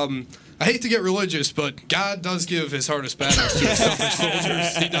 I hate to get religious, but God does give his hardest battles to his toughest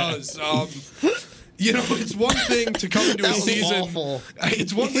soldiers. He does. It's one thing to come into a season. Awful.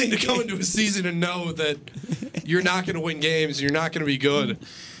 It's one thing to come into a season and know that you're not going to win games and you're not going to be good.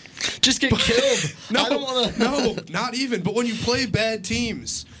 Just get killed. No, I don't want to. no, not even. But when you play bad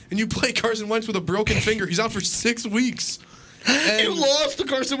teams and you play Carson Wentz with a broken finger, he's out for 6 weeks. You lost to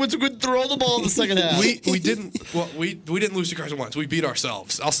Carson Wentz who couldn't throw the ball in the second half. We didn't lose to Carson Wentz. We beat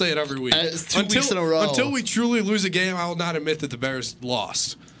ourselves. I'll say it every week. It's 2 weeks in a row. Until we truly lose a game, I will not admit that the Bears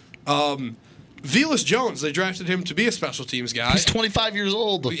lost. Velus Jones, they drafted him to be a special teams guy. He's 25 years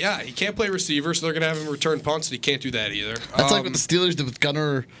old. But yeah, he can't play receiver, so they're going to have him return punts, and he can't do that either. That's like what the Steelers did with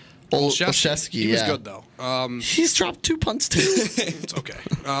Gunnar Olszewski. He was good, though. He's dropped 2 punts, too. It's okay.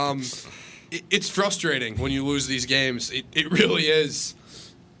 It's frustrating when you lose these games. It really is.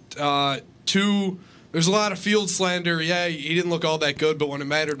 There's a lot of field slander. Yeah, he didn't look all that good, but when it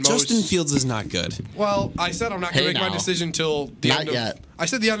mattered most. Justin Fields is not good. Well, I said I'm not going to make my decision till the end of. Not yet. I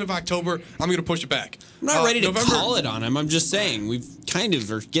said the end of October. I'm going to push it back. I'm not ready to call it on him. I'm just saying we've kind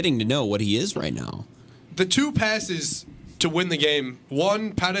of are getting to know what he is right now. The 2 passes to win the game.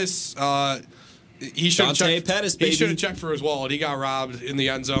 One, Pettis. He should have checked. Pettis, he should have checked for his wallet. He got robbed in the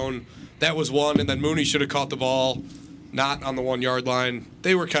end zone. That was one, and then Mooney should have caught the ball, not on the 1 yard line.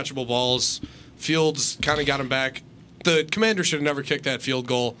 They were catchable balls. Fields kind of got him back. The Commander should have never kicked that field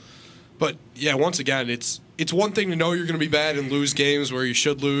goal. But yeah, once again, it's one thing to know you're going to be bad and lose games where you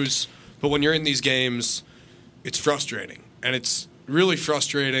should lose, but when you're in these games, it's frustrating, and it's really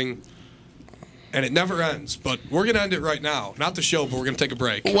frustrating. And it never ends, but we're going to end it right now. Not the show, but we're going to take a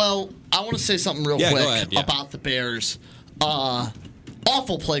break. Well, I want to say something real go quick ahead, about the Bears.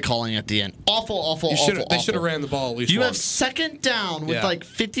 Awful play calling at the end. Awful. They should have ran the ball at least You once. have second down with like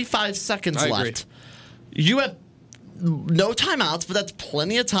 55 seconds I agree. left. You have no timeouts, but that's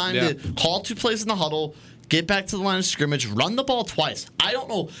plenty of time to call 2 plays in the huddle, get back to the line of scrimmage, run the ball twice. I don't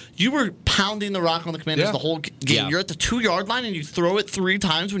know. You were pounding the rock on the Commanders the whole game. Yeah. You're at the 2 yard line and you throw it 3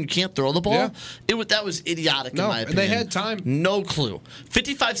 times when you can't throw the ball. Yeah. That was idiotic in my opinion. And they had time. No clue.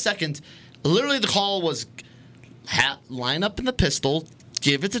 55 seconds. Literally, the call was line up in the pistol,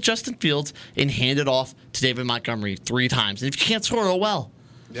 give it to Justin Fields, and hand it off to David Montgomery 3 times. And if you can't score, oh well.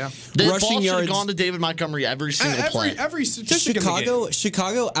 Yeah. The Rushing ball should have yards- gone to David Montgomery every single play. Every statistic in the game.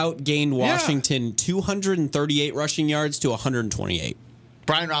 Chicago outgained Washington 238 rushing yards to 128.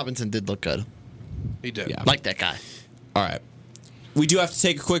 Brian Robinson did look good. He did. Yeah. Like that guy. All right. We do have to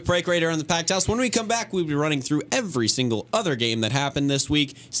take a quick break right here on the Packed House. When we come back, we'll be running through every single other game that happened this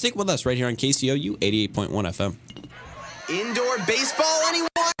week. Stick with us right here on KCOU 88.1 FM. Indoor baseball, anyone?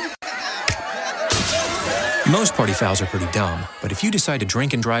 Most party fouls are pretty dumb, but if you decide to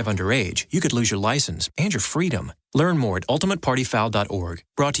drink and drive underage, you could lose your license and your freedom. Learn more at ultimatepartyfoul.org.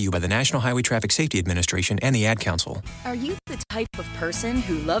 Brought to you by the National Highway Traffic Safety Administration and the Ad Council. Are you the type of person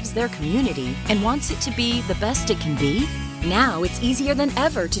who loves their community and wants it to be the best it can be? Now it's easier than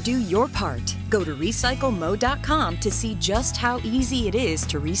ever to do your part. Go to recyclemo.com to see just how easy it is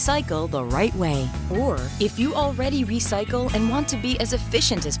to recycle the right way. Or, if you already recycle and want to be as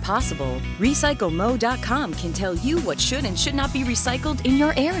efficient as possible, recyclemo.com can tell you what should and should not be recycled in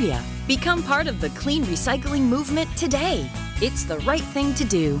your area. Become part of the clean recycling movement today. It's the right thing to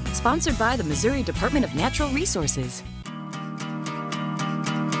do. Sponsored by the Missouri Department of Natural Resources.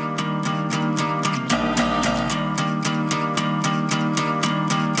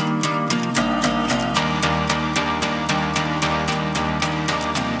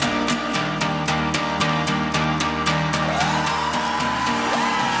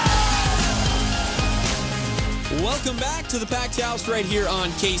 Welcome back to the Packed House right here on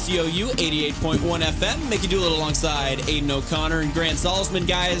KCOU 88.1 FM. Mickey Doolittle alongside Aiden O'Connor and Grant Salzman.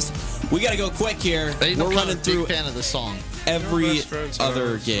 Guys, we got to go quick here. We're running through. Big fan of this song. Every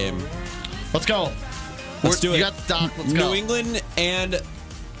other game. Let's go. Let's do it. You got the doc. Let's go. New England and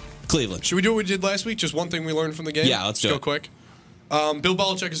Cleveland. Should we do what we did last week? Just one thing we learned from the game? Yeah, let's do go it. quick. Bill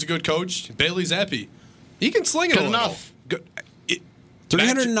Belichick is a good coach. Bailey Zappi. He can sling it Good a little. enough. Good.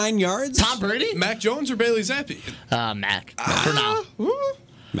 309 yards? Tom Brady? Mac Jones or Bailey Zappi? Mac. For now. All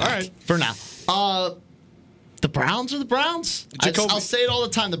right. For now. The Browns are the Browns. I'll say it all the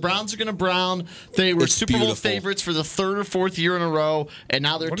time. The Browns are going to Brown. They were Super Bowl favorites for the 3rd or 4th year in a row, and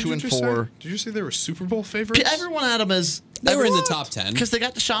now they're 2-4. Did you say they were Super Bowl favorites? Everyone had them as They were in the top 10. because they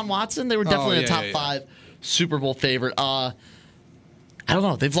got Deshaun Watson. They were definitely a top 5 Super Bowl favorite. I don't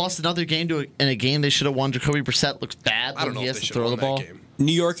know. They've lost another game in a game they should have won. Jacoby Brissett looks bad when he has to throw the ball. Game.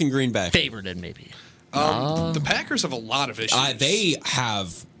 New York and Green Bay. Favorited maybe. The Packers have a lot of issues. They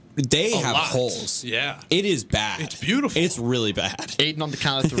have holes. Yeah. It is bad. It's beautiful. It's really bad. Aiden on the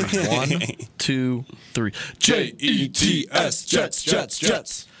count of 3. 1, 2, 3. Jets,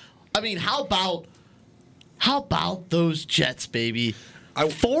 Jets. I mean, how about those Jets, baby?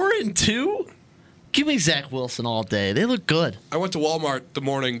 4-2. Give me Zach Wilson all day. They look good. I went to Walmart the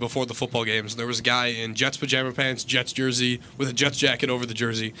morning before the football games, and there was a guy in Jets pajama pants, Jets jersey, with a Jets jacket over the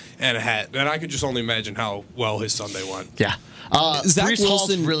jersey, and a hat. And I could just only imagine how well his Sunday went. Yeah. Zach Breece Hall's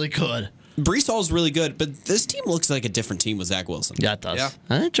Wilson really good. Breece Hall's really good, but this team looks like a different team with Zach Wilson. Yeah, it does.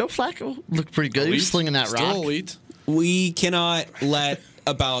 Yeah. Joe Flacco looked pretty good. He was slinging that rock. Still elite. We cannot let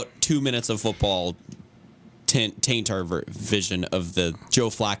about 2 minutes of football taint our vision of the Joe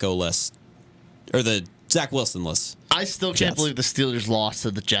Flacco list, or the Zach Wilson list. I still can't Jets. believe the Steelers lost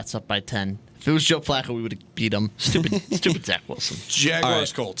to the Jets up by 10. If it was Joe Flacco, we would have beat him. Stupid Zach Wilson.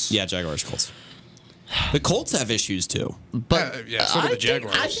 Jaguars, Colts. Yeah, Jaguars, Colts. The Colts have issues too. But Yeah, so do the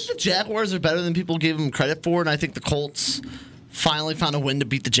Jaguars. I think the Jaguars are better than people gave them credit for, and I think the Colts finally found a win to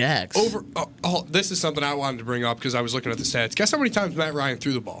beat the Jags. This is something I wanted to bring up because I was looking at the stats. Guess how many times Matt Ryan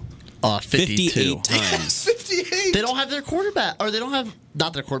threw the ball? 52. 58 times. 58. They don't have their quarterback, or they don't have,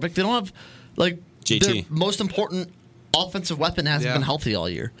 not their quarterback, they don't have, like, JT. their most important offensive weapon hasn't been healthy all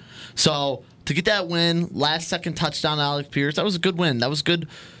year. So, to get that win, last-second touchdown, Alec Pierce, that was a good win. That was a good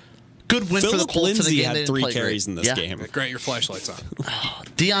win for the Philip Colts in a Lindsay game had they didn't 3 play carries great. in this game. Grant, your flashlight's on.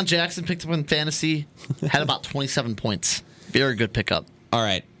 Deion Jackson picked up in fantasy, had about 27 points. Very good pickup. All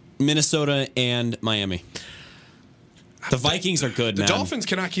right, Minnesota and Miami. The Vikings are good, The man. Dolphins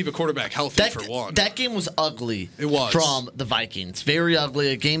cannot keep a quarterback healthy for one. That game was ugly. It was. From the Vikings. Very ugly.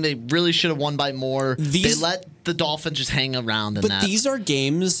 A game they really should have won by more. They let the Dolphins just hang around in But that. these are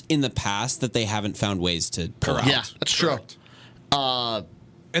games in the past that they haven't found ways to pull out. Yeah, that's true.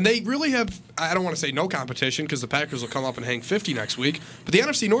 And they really have, I don't want to say no competition because the Packers will come up and hang 50 next week, but the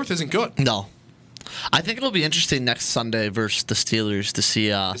NFC North isn't good. No. I think it'll be interesting next Sunday versus the Steelers to see.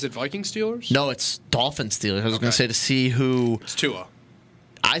 Is it Viking Steelers? No, it's Dolphins Steelers. I was going to say to see who. It's Tua.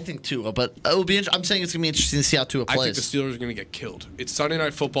 I think Tua, but it'll be. I'm saying it's going to be interesting to see how Tua plays. I think the Steelers are going to get killed. It's Sunday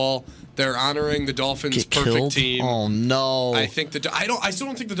Night Football. They're honoring the Dolphins' perfect killed? team. Oh no! I think I still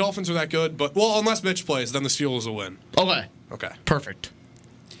don't think the Dolphins are that good, but unless Mitch plays, then the Steelers will win. Okay. Perfect.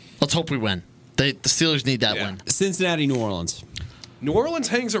 Let's hope we win. The Steelers need that win. Cincinnati, New Orleans. New Orleans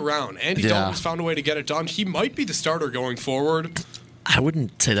hangs around. Andy Dalton's found a way to get it done. He might be the starter going forward. I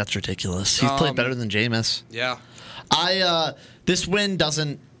wouldn't say that's ridiculous. He's played better than Jameis. Yeah. This win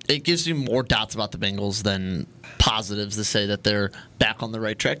doesn't. It gives you more doubts about the Bengals than positives to say that they're back on the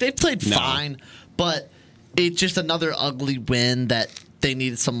right track. They played fine, but it's just another ugly win that they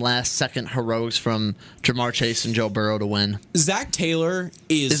needed some last-second heroics from Jamar Chase and Joe Burrow to win. Zach Taylor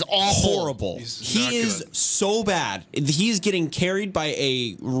is awful. horrible. He is so bad. He's getting carried by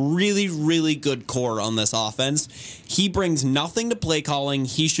a really, really good core on this offense. He brings nothing to play calling.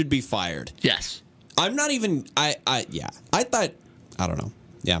 He should be fired. Yes. I'm not even. I thought. I don't know.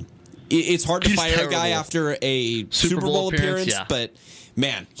 Yeah. It's hard to He's fire terrible. a guy after a Super Bowl appearance, yeah. but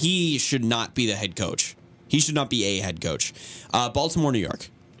man, he should not be the head coach. He should not be a head coach. Baltimore, New York.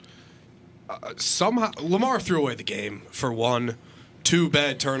 Somehow, Lamar threw away the game for one. 2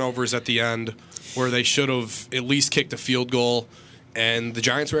 bad turnovers at the end where they should have at least kicked a field goal, and the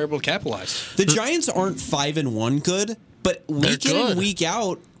Giants were able to capitalize. The Giants aren't 5-1 good, but week in and week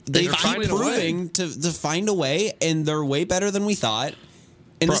out, they They're keep finding a way. proving to find a way, and they're way better than we thought.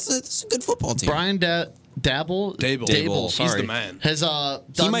 And this is a good football team. Brian Dable. Dable. Sorry. He's the man. Has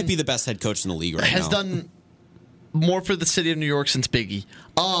He might be the best head coach in the league right now. has done more for the city of New York since Biggie.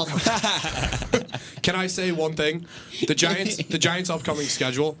 Can I say one thing? The Giants' upcoming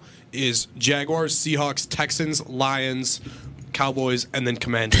schedule is Jaguars, Seahawks, Texans, Lions, Cowboys, and then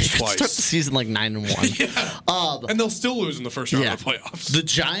Commanders Start the twice. season like 9-1. And they'll still lose in the first round Yeah. of the playoffs. The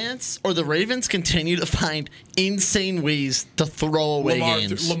Giants or the Ravens continue to find insane ways to throw away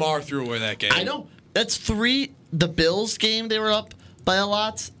games. Lamar threw away that game. I know. That's 3. The Bills game, they were up by a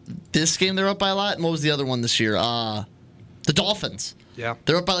lot. This game, they're up by a lot. And what was the other one this year? The Dolphins. Yeah.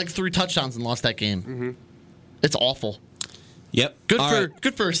 They're up by like 3 touchdowns and lost that game. Mm-hmm. It's awful. Yep. Good All for right.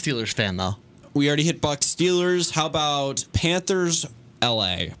 good for a Steelers fan, though. We already hit Bucs Steelers. How about Panthers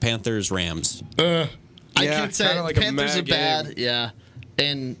LA? Panthers Rams. I Yeah, can say kinda like a Panthers are mad bad. game. Yeah.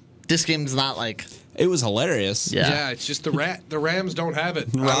 And this game's not like. It was hilarious. Yeah, it's just the Rams don't have it.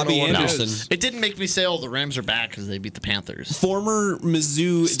 I don't Robbie know what it Anderson. is. It didn't make me say, "Oh, the Rams are back" because they beat the Panthers. Former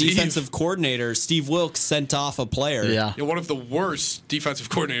Mizzou Steve. defensive coordinator Steve Wilkes sent off a player. Yeah. One of the worst defensive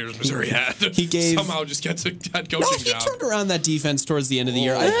coordinators Missouri had. He gave- somehow just gets a head No, coaching he job. turned around that defense towards the end of the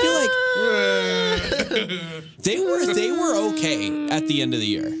year. I feel like they were okay at the end of the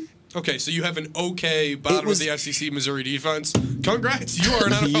year. Okay, so you have an okay bottom was- of the SEC Missouri defense. Congrats, you are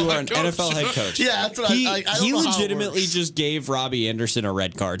an NFL You are head an coach. NFL head coach. Yeah, that's what He, I don't he know how it legitimately works. just gave Robbie Anderson a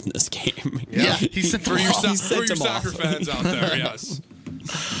red card in this game. Yeah, he sent For them you, off. He sent for you him soccer off. fans out there, yes.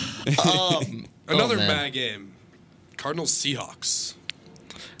 Another man. bad game. Cardinals Seahawks.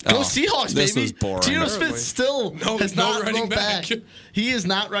 Go Seahawks, this baby. was boring. Tito Smith Apparently. still has no not writing rolled back. He is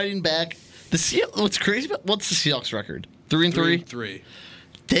not writing back. What's crazy about what's the Seahawks record? 3-3. 3.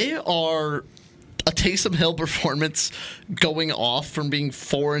 They are a Taysom Hill performance going off from being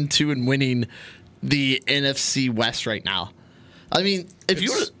 4-2 and winning the NFC West right now. I mean, if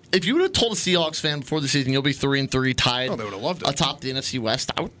you would have told a Seahawks fan before the season you'll be 3-3 tied, they would have loved it. atop the NFC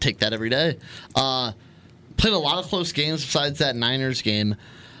West, I would take that every day. Played a lot of close games besides that Niners game.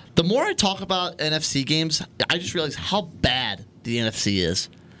 The more I talk about NFC games, I just realize how bad the NFC is.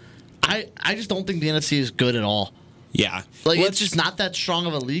 I just don't think the NFC is good at all. Yeah. It's just not that strong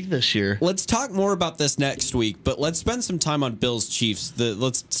of a league this year. Let's talk more about this next week, but let's spend some time on Bills Chiefs.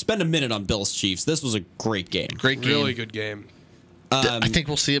 Let's spend a minute on Bills Chiefs. This was a great game. Great game. Really good game. I think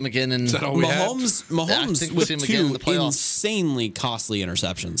we'll see him again in Mahomes we'll see him with again in two the playoffs. insanely costly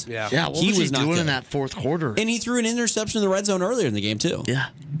interceptions. Yeah, what he was he not doing good. in that fourth quarter? And he threw an interception in the red zone earlier in the game too. Yeah.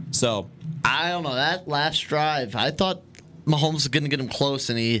 So I don't know. That last drive, I thought Mahomes was going to get him close,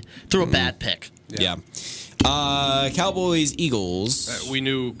 and he threw a bad pick. yeah. Cowboys Eagles. We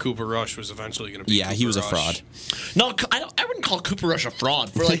knew Cooper Rush was eventually going to be. Yeah, he was a fraud. No, I wouldn't call Cooper Rush a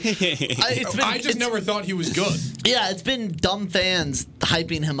fraud. For I just never thought he was good. Yeah, it's been dumb fans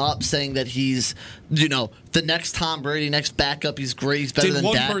hyping him up, saying that he's, the next Tom Brady, next backup. He's great. He's better Did than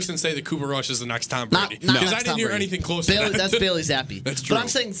one Dak. person say that Cooper Rush is the next Tom Brady? Not Because I next didn't Tom hear Brady. anything close to that. That's Bailey Zappi. That's true. But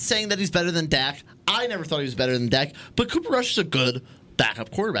I'm saying that he's better than Dak. I never thought he was better than Dak. But Cooper Rush is a good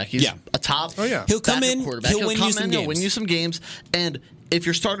backup quarterback. He's a top. Oh, yeah. He'll come backup in, quarterback. he'll win you some He'll games. win you some games. And if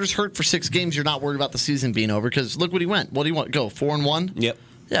your starter's hurt for 6 games, you're not worried about the season being over. Because look what he went. What do you want? Go 4-1. Yep.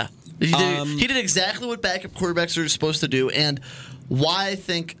 Yeah. He did exactly what backup quarterbacks are supposed to do. And why I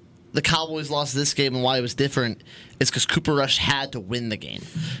think the Cowboys lost this game and why it was different is because Cooper Rush had to win the game.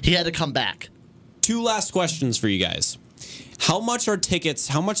 He had to come back. 2 last questions for you guys. How much are tickets?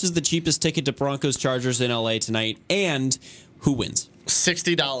 How much is the cheapest ticket to Broncos Chargers in LA tonight? And who wins?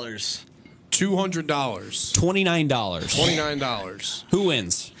 $60. $200. $29. $29. Who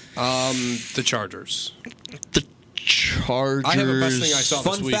wins? The Chargers. The Chargers. I have a best thing I saw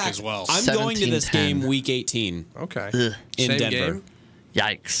this Fun week fact, as well. I'm going to this 17-10. game week 18 Okay. Ugh. in Same Denver. game?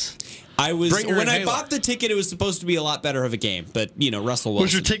 Yikes. Bring your When I inhaler. bought the ticket, it was supposed to be a lot better of a game, but Russell Wilson.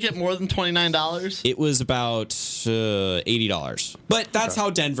 Was your ticket more than $29? It was about $80, but that's how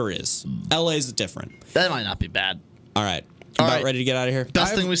Denver is. LA is different. That might not be bad. All right, All about right. ready to get out of here.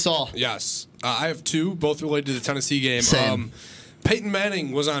 Best thing we saw. Yes. I have 2, both related to the Tennessee game. Same. Peyton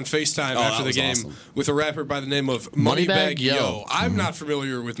Manning was on FaceTime after that the was game awesome. with a rapper by the name of Moneybagg Moneybagg Yo. Yo. I'm not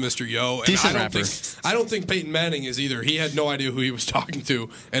familiar with Mr. Yo. And Decent I rapper. don't think Peyton Manning is either. He had no idea who he was talking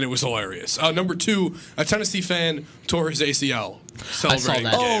to, and it was hilarious. Number 2, a Tennessee fan tore his ACL celebrating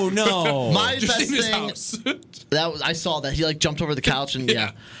that. the game. Oh no! My Just best in his thing. house. I saw that. He jumped over the couch and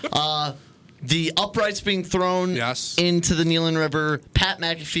Yeah. the uprights being thrown Yes. into the Neyland River. Pat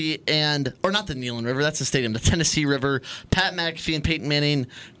McAfee or not the Neyland River, that's the stadium, the Tennessee River. Pat McAfee and Peyton Manning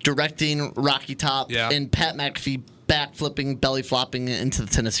directing Rocky Top. Yeah. And Pat McAfee backflipping, belly flopping into the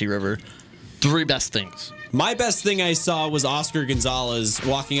Tennessee River. 3 best things. My best thing I saw was Oscar Gonzalez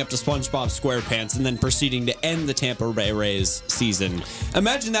walking up to SpongeBob SquarePants and then proceeding to end the Tampa Bay Rays season.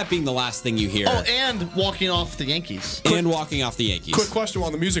 Imagine that being the last thing you hear. Oh, and walking off the Yankees. And walking off the Yankees. Quick question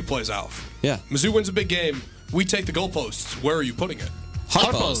while the music plays out. Yeah. Mizzou wins a big game. We take the goalposts. Where are you putting it?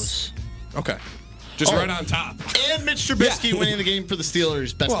 Harpo's. Okay. Just right on top. And Mitch Trubisky winning the game for the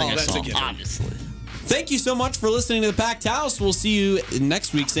Steelers. Best Well, thing I that's a saw, given. obviously. Thank you so much for listening to the Packed House. We'll see you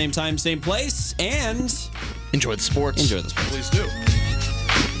next week, same time, same place, and Enjoy the sports. enjoy the sports. Please do.